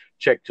go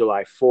check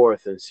July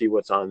 4th and see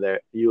what's on there,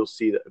 you'll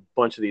see a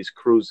bunch of these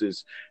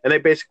cruises, and they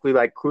basically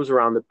like cruise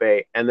around the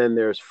bay, and then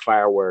there's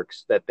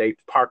fireworks that they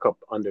park up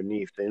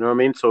underneath. You know what I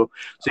mean? So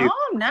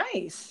Oh,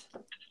 nice.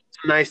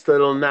 nice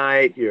little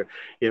night.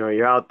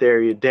 You're out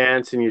there, you're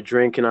dancing, you're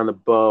drinking on the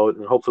boat,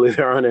 and hopefully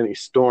there aren't any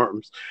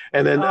storms.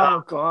 And then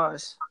Oh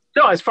gosh.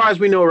 no, as far as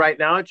we know right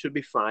now, it should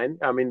be fine.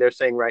 I mean, they're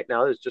saying right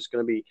now it's just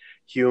going to be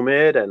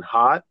humid and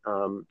hot,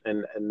 and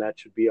that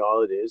should be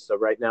all it is. So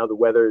right now the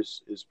weather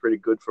is pretty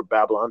good for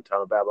Babylon,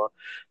 town of Babylon.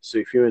 So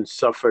if you're in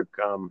Suffolk,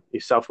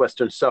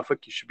 southwestern Suffolk,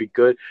 you should be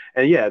good.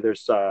 And yeah,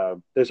 there's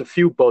a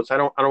few boats. I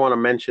don't want to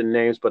mention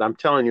names, but I'm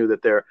telling you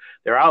that they're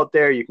out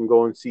there. You can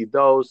go and see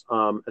those.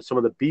 Some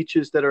of the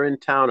beaches that are in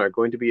town are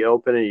going to be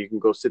open, and you can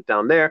go sit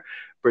down there,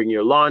 bring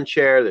your lawn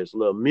chair. There's a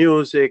little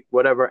music,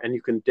 whatever, and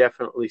you can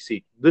definitely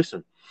see.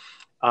 Listen.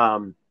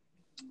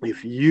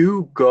 If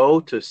you go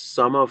to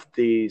some of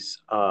these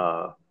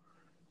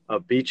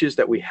beaches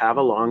that we have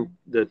along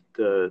the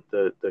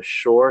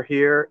shore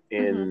here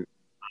in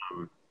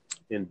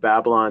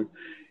Babylon,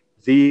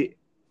 the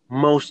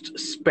most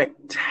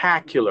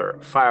spectacular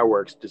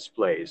fireworks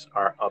displays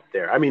are up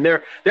there. I mean,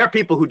 there are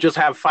people who just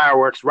have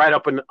fireworks right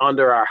up and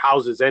under our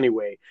houses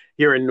anyway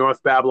here in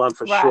North Babylon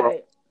for sure,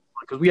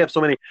 because we have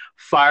so many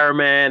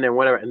firemen and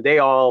whatever, and they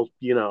all,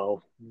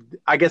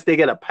 I guess they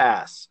get a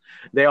pass.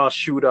 They all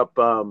shoot up,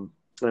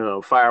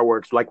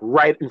 fireworks like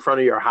right in front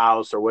of your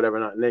house or whatever.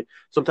 And they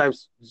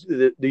sometimes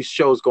these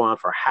shows go on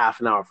for half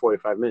an hour,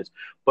 45 minutes.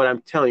 But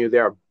I'm telling you,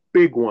 there are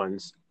big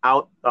ones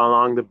out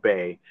along the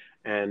bay.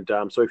 And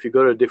so if you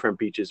go to different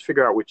beaches,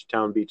 figure out which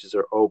town beaches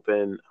are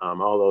open.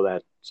 Although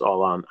that's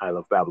all on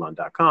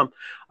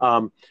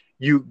isleofbabylon.com.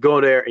 You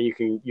go there and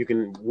you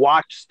can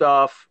watch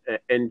stuff,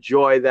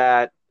 enjoy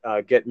that.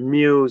 Get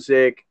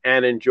music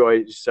and enjoy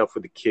yourself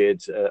with the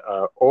kids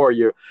or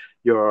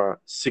your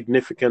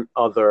significant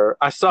other.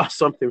 I saw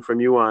something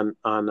from you on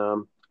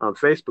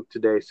Facebook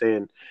today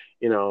saying,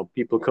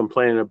 people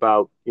complaining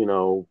about,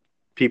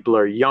 people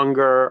are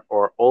younger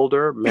or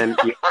older, men,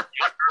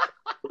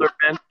 older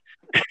men,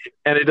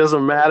 and it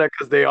doesn't matter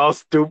because they all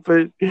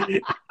stupid.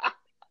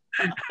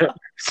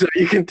 So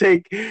you can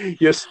take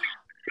your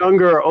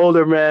younger or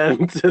older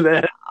man to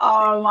that.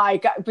 Oh my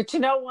God. But you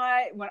know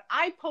what? When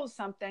I post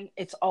something,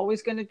 it's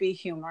always going to be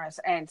humorous.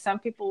 And some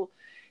people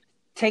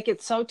take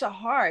it so to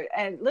heart.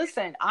 And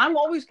listen, I'm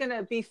always going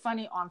to be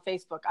funny on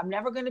Facebook. I'm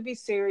never going to be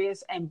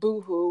serious and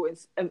boo-hoo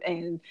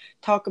and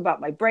talk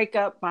about my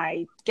breakup,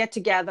 my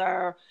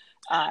get-together,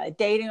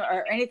 dating,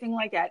 or anything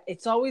like that.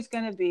 It's always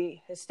going to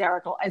be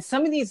hysterical. And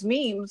some of these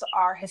memes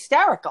are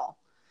hysterical.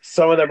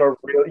 Some of them are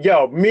real.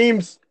 Yo,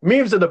 memes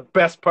are the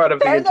best part of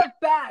the internet.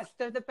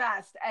 They're the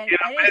best. And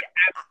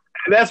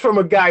that's from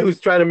a guy who's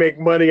trying to make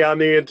money on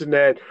the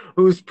internet,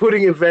 who's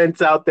putting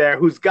events out there,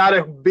 who's got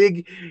a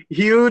big,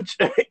 huge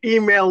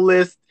email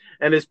list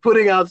and is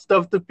putting out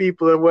stuff to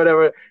people and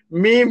whatever.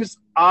 Memes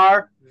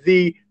are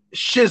the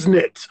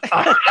shiznit.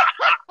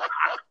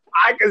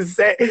 I can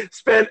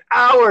spend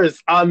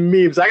hours on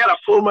memes. I gotta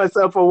pull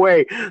myself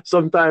away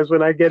sometimes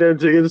when I get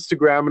into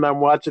Instagram and I'm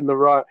watching the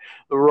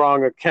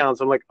wrong accounts.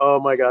 I'm like, oh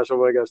my gosh,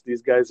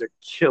 these guys are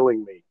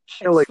killing me.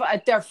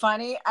 They're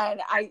funny, and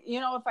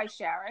if I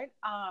share it,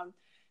 and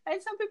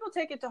some people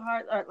take it to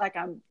heart, or like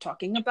I'm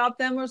talking about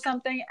them or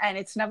something, and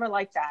it's never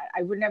like that.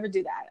 I would never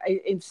do that.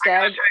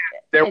 Instead,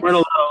 there weren't a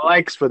lot of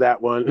likes for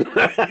that one.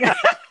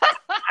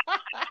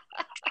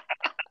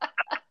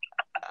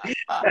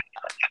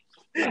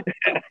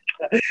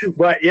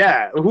 But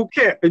yeah, who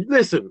cares?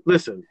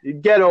 Listen,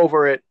 get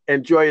over it.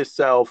 Enjoy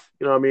yourself.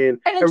 You know what I mean?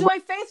 And enjoy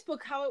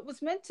Facebook how it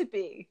was meant to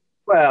be.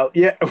 Well,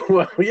 yeah.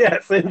 Well,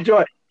 yes,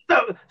 enjoy.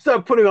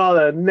 Stop putting all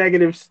the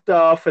negative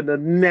stuff and the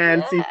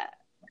Nancy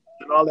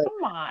and all that.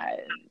 Come on.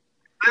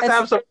 Let's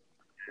have some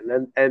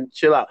and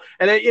chill out.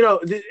 And then,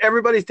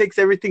 everybody takes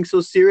everything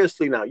so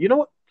seriously now. You know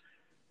what?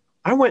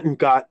 I went and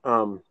got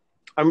I'm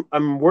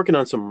working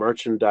on some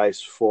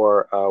merchandise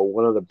for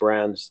one of the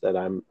brands that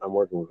I'm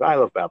working with. I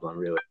love Babylon,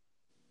 really.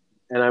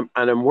 And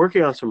I'm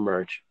working on some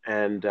merch,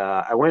 and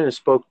I went and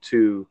spoke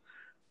to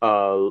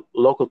a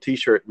local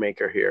T-shirt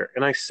maker here,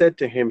 and I said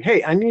to him,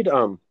 "Hey, I need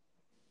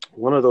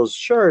one of those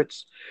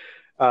shirts,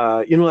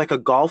 like a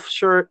golf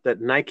shirt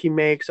that Nike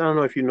makes. I don't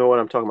know if you know what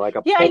I'm talking about,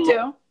 I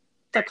do.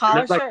 The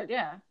collar shirt,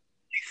 yeah.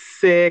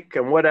 Thick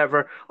and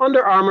whatever.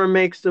 Under Armour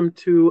makes them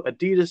too.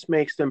 Adidas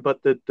makes them,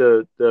 but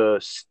the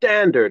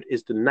standard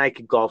is the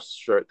Nike golf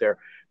shirt. They're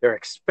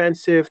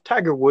expensive.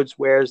 Tiger Woods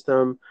wears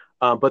them.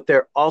 But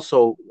they're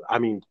also,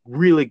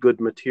 really good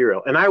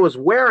material. And I was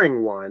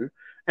wearing one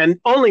and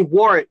only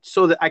wore it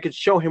so that I could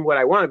show him what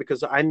I wanted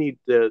because I need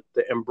the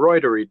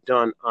embroidery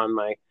done on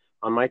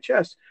my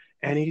chest.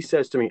 And he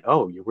says to me,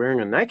 "Oh, you're wearing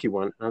a Nike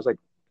one?" And I was like,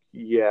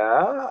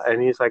 "Yeah."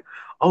 And he's like,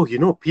 "Oh,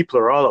 people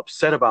are all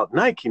upset about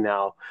Nike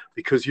now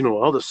because,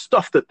 all the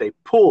stuff that they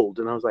pulled."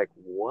 And I was like,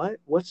 "What?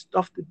 What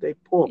stuff did they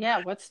pull?"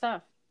 Yeah, what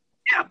stuff?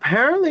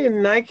 Apparently,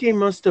 Nike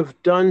must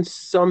have done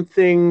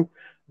something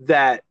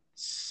that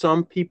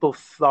some people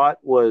thought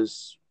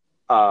was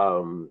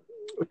um,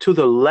 to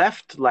the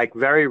left, like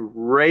very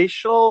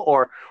racial,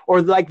 or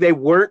like they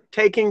weren't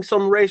taking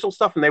some racial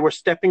stuff and they were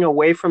stepping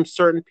away from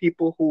certain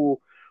people who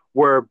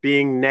were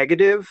being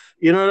negative.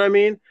 You know what I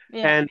mean?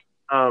 Yeah. And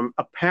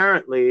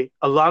apparently,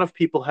 a lot of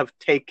people have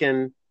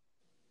taken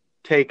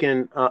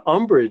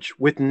umbrage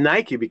with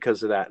Nike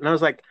because of that. And I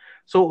was like,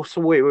 so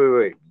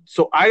wait.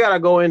 So I gotta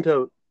go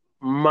into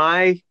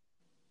my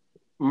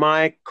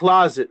my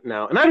closet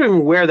now, and I don't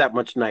even wear that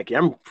much Nike.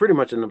 I'm pretty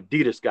much an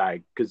Adidas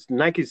guy because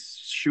Nike's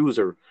shoes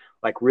are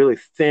like really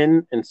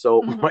thin, and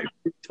so Hmm.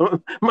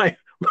 my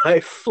my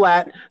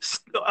flat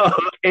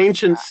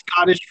ancient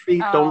Scottish feet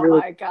don't Oh really.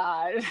 my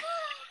God.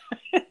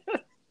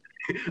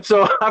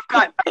 So I've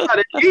got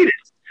Adidas.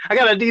 I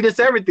got Adidas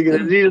everything,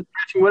 and Adidas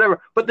matching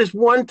whatever. But this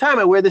one time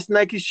I wear this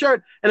Nike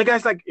shirt, and the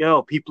guy's like,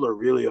 "Yo, people are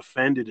really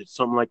offended at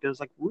something like this."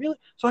 Like, really?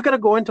 So I got to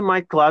go into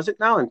my closet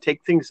now and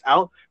take things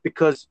out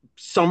because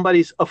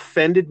somebody's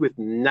offended with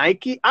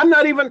Nike. I'm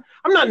not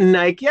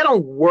Nike. I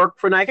don't work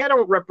for Nike. I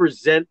don't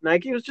represent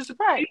Nike. It was just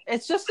Right.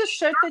 It's just a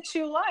shirt that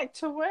you like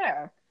to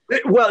wear.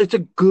 well, it's a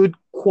good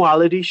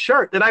quality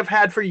shirt that I've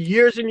had for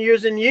years and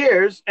years and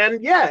years.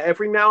 And yeah,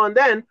 every now and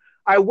then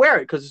I wear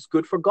it because it's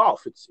good for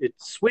golf. It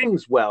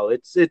swings well.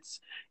 It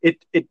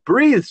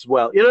breathes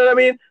well. You know what I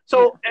mean? Yeah.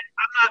 So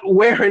I'm not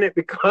wearing it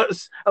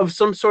because of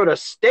some sort of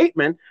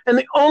statement. And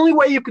the only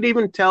way you could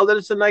even tell that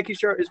it's a Nike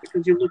shirt is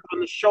because you look on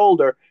the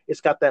shoulder.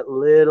 It's got that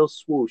little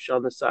swoosh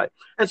on the side.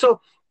 And so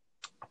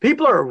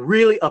people are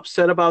really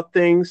upset about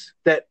things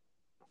that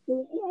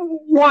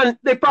one,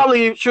 they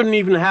probably shouldn't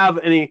even have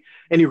any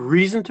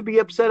reason to be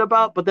upset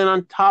about. But then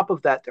on top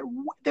of that,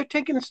 they're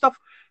taking stuff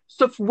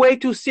way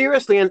too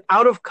seriously and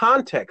out of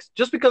context.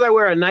 Just because I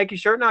wear a Nike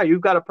shirt now,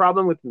 you've got a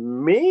problem with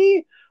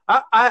me?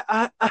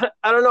 I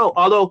don't know.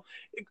 Although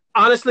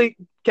honestly,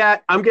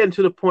 Kat, I'm getting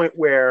to the point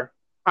where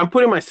I'm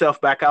putting myself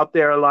back out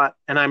there a lot,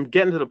 and I'm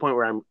getting to the point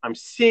where I'm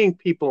seeing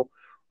people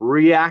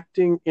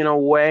reacting in a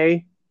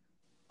way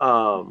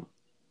um,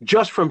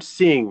 just from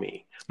seeing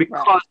me Right.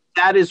 because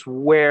that is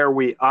where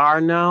we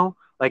are now.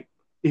 Like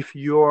if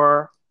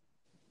you're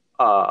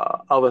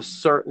of a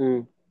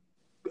certain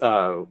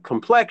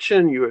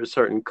complexion, you're a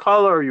certain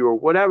color, you're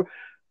whatever.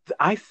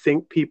 I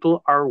think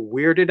people are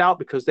weirded out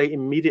because they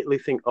immediately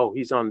think, oh,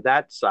 he's on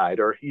that side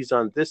or he's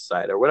on this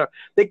side or whatever.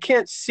 They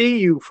can't see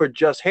you for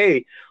just,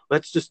 hey,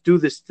 let's just do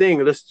this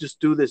thing, let's just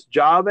do this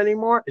job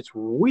anymore. It's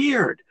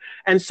weird.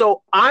 And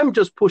so I'm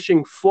just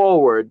pushing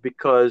forward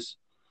because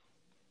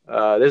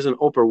there's an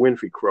Oprah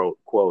Winfrey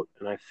quote,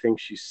 and I think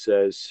she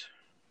says,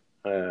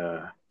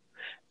 uh,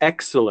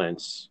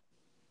 excellence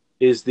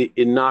is the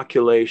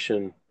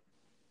inoculation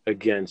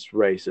against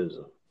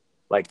racism.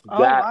 Like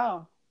Oh, that,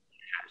 wow.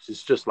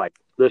 it's just like,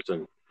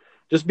 listen,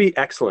 just be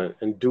excellent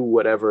and do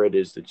whatever it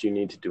is that you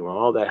need to do.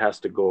 All that has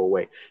to go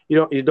away.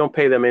 You don't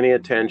pay them any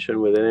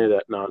attention with any of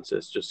that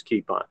nonsense. Just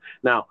keep on.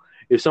 Now,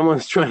 if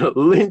someone's trying to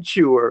lynch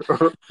you or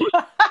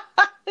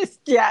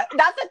Yeah.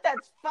 Not that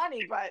that's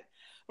funny, but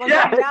we're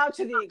yeah, going now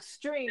to the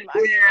extreme.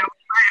 I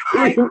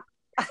mean,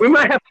 I, we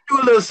might have to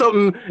do a little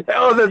something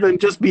other than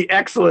just be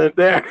excellent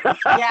there.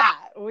 yeah,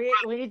 we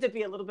need to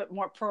be a little bit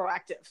more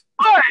proactive.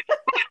 But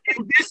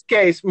in this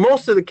case,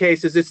 most of the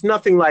cases, it's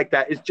nothing like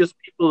that. It's just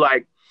people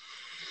like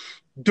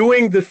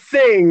doing the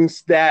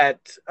things that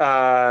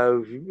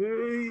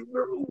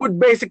would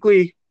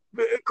basically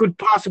could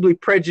possibly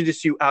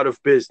prejudice you out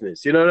of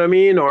business. You know what I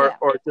mean? Yeah.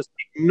 Or just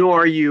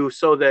ignore you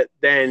so that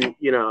then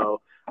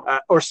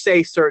or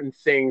say certain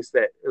things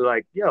that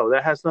like,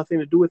 that has nothing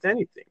to do with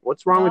anything.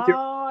 What's wrong No, with your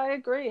I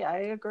agree. I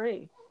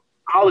agree.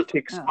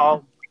 politics? Uh,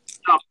 All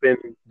up in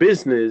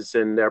business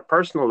and their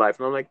personal life,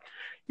 and I'm like,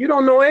 you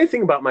don't know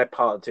anything about my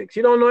politics.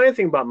 You don't know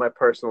anything about my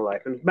personal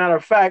life. And as a matter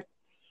of fact,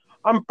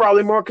 I'm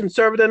probably more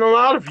conservative than a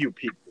lot of you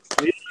people.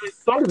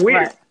 It's so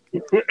weird. right.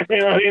 You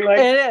know what I mean? Like,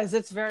 It is.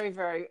 It's very,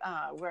 very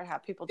weird how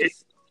people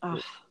just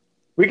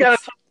we got a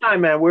it's tough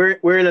time, man.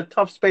 We're in a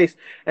tough space,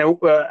 and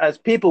as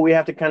people, we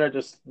have to kind of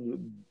just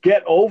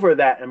get over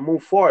that and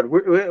move forward.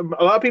 A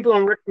lot of people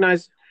don't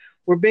recognize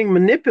we're being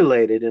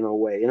manipulated in a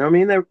way. You know what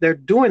I mean? They're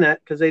doing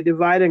that because they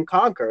divide and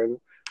conquer, and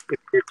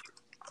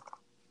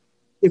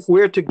if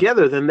we're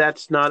together, then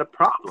that's not a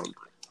problem.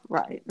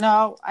 right.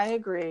 No, I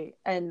agree.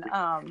 And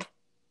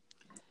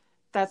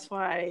that's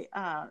why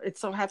it's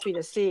so happy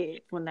to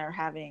see when they're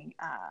having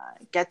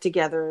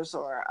get-togethers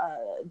or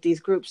these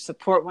groups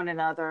support one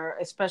another,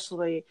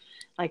 especially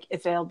like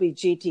if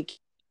LBGTQ,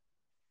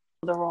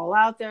 they're all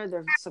out there,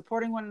 they're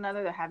supporting one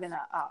another, they're having a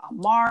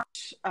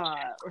march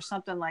or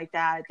something like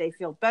that. They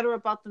feel better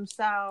about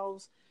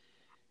themselves.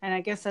 And I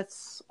guess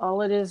that's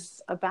all it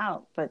is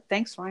about. But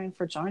thanks, Ryan,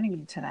 for joining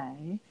me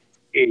today.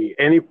 Hey,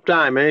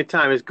 anytime.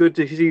 It's good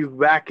to see you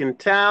back in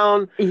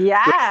town.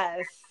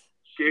 Yes.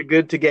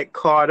 Good to get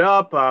caught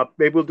up.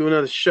 Maybe we'll do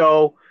another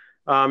show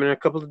in a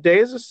couple of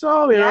days or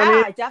so. You know what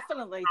I mean?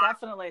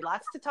 Definitely.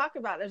 Lots to talk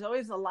about. There's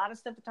always a lot of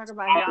stuff to talk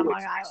about here on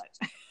Long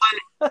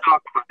Island.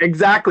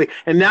 Exactly.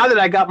 And now that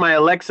I got my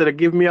Alexa to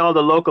give me all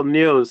the local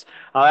news,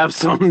 I'll have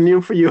something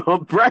new for you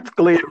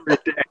practically every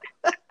day.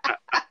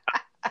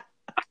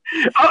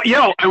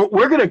 Oh, and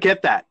we're gonna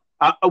get that.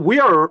 Have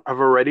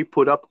already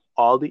put up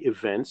all the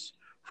events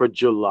for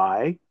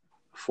July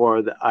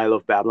for the Isle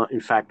of Babylon. In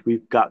fact,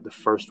 we've got the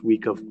first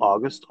week of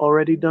August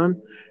already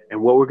done.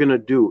 And what we're gonna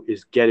do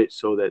is get it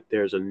so that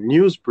there's a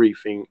news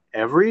briefing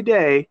every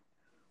day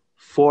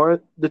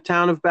for the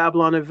Town of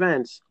Babylon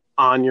events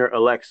on your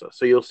Alexa.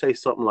 So you'll say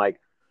something like,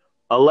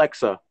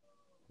 Alexa,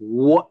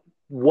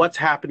 what's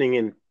happening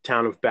in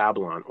Town of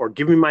Babylon, or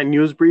give me my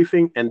news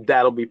briefing, and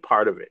that'll be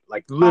part of it.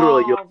 Like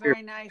literally, you'll hear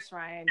very nice,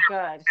 Ryan.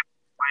 Good.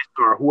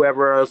 or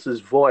whoever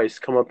else's voice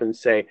come up and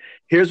say,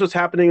 "Here's what's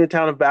happening in the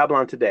Town of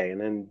Babylon today," and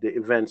then the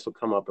events will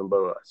come up and blah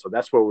blah. So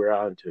that's what we're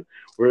on to.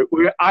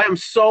 I am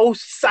so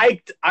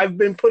psyched. I've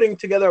been putting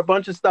together a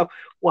bunch of stuff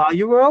while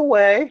you were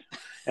away,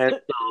 and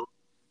so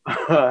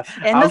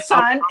in the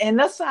sun.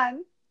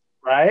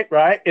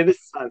 Right, in the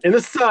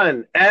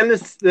sun, and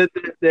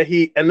the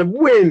heat, and the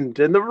wind,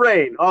 and the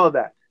rain, all of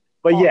that.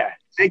 But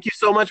thank you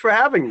so much for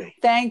having me.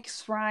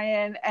 Thanks,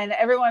 Ryan. And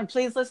everyone,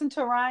 please listen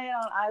to Ryan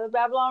on I Love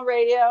Babylon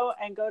Radio,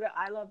 and go to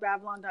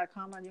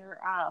ilovebabylon.com on your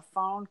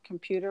phone,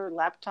 computer,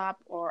 laptop,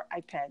 or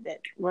iPad,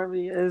 wherever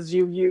it is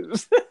you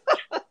use.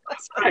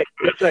 That's right,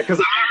 because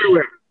I'm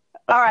everywhere.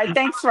 All right,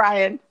 thanks,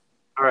 Ryan.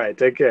 All right,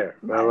 take care.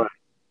 Bye-bye.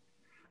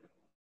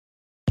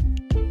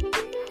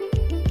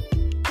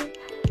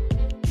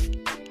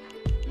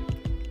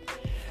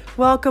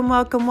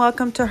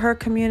 Welcome to Her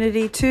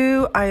Community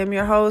too. I am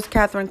your host,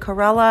 Catherine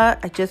Corella.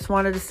 I just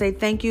wanted to say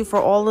thank you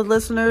for all the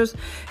listeners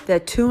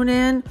that tune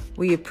in.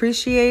 We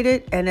appreciate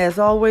it. And as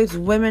always,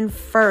 women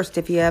first.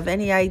 If you have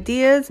any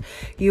ideas,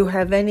 you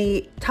have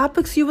any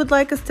topics you would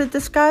like us to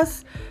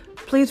discuss,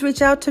 please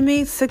reach out to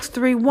me,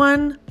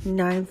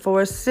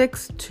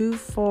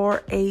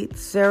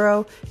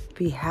 631-946-2480.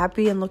 Be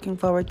happy and looking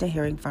forward to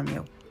hearing from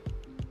you.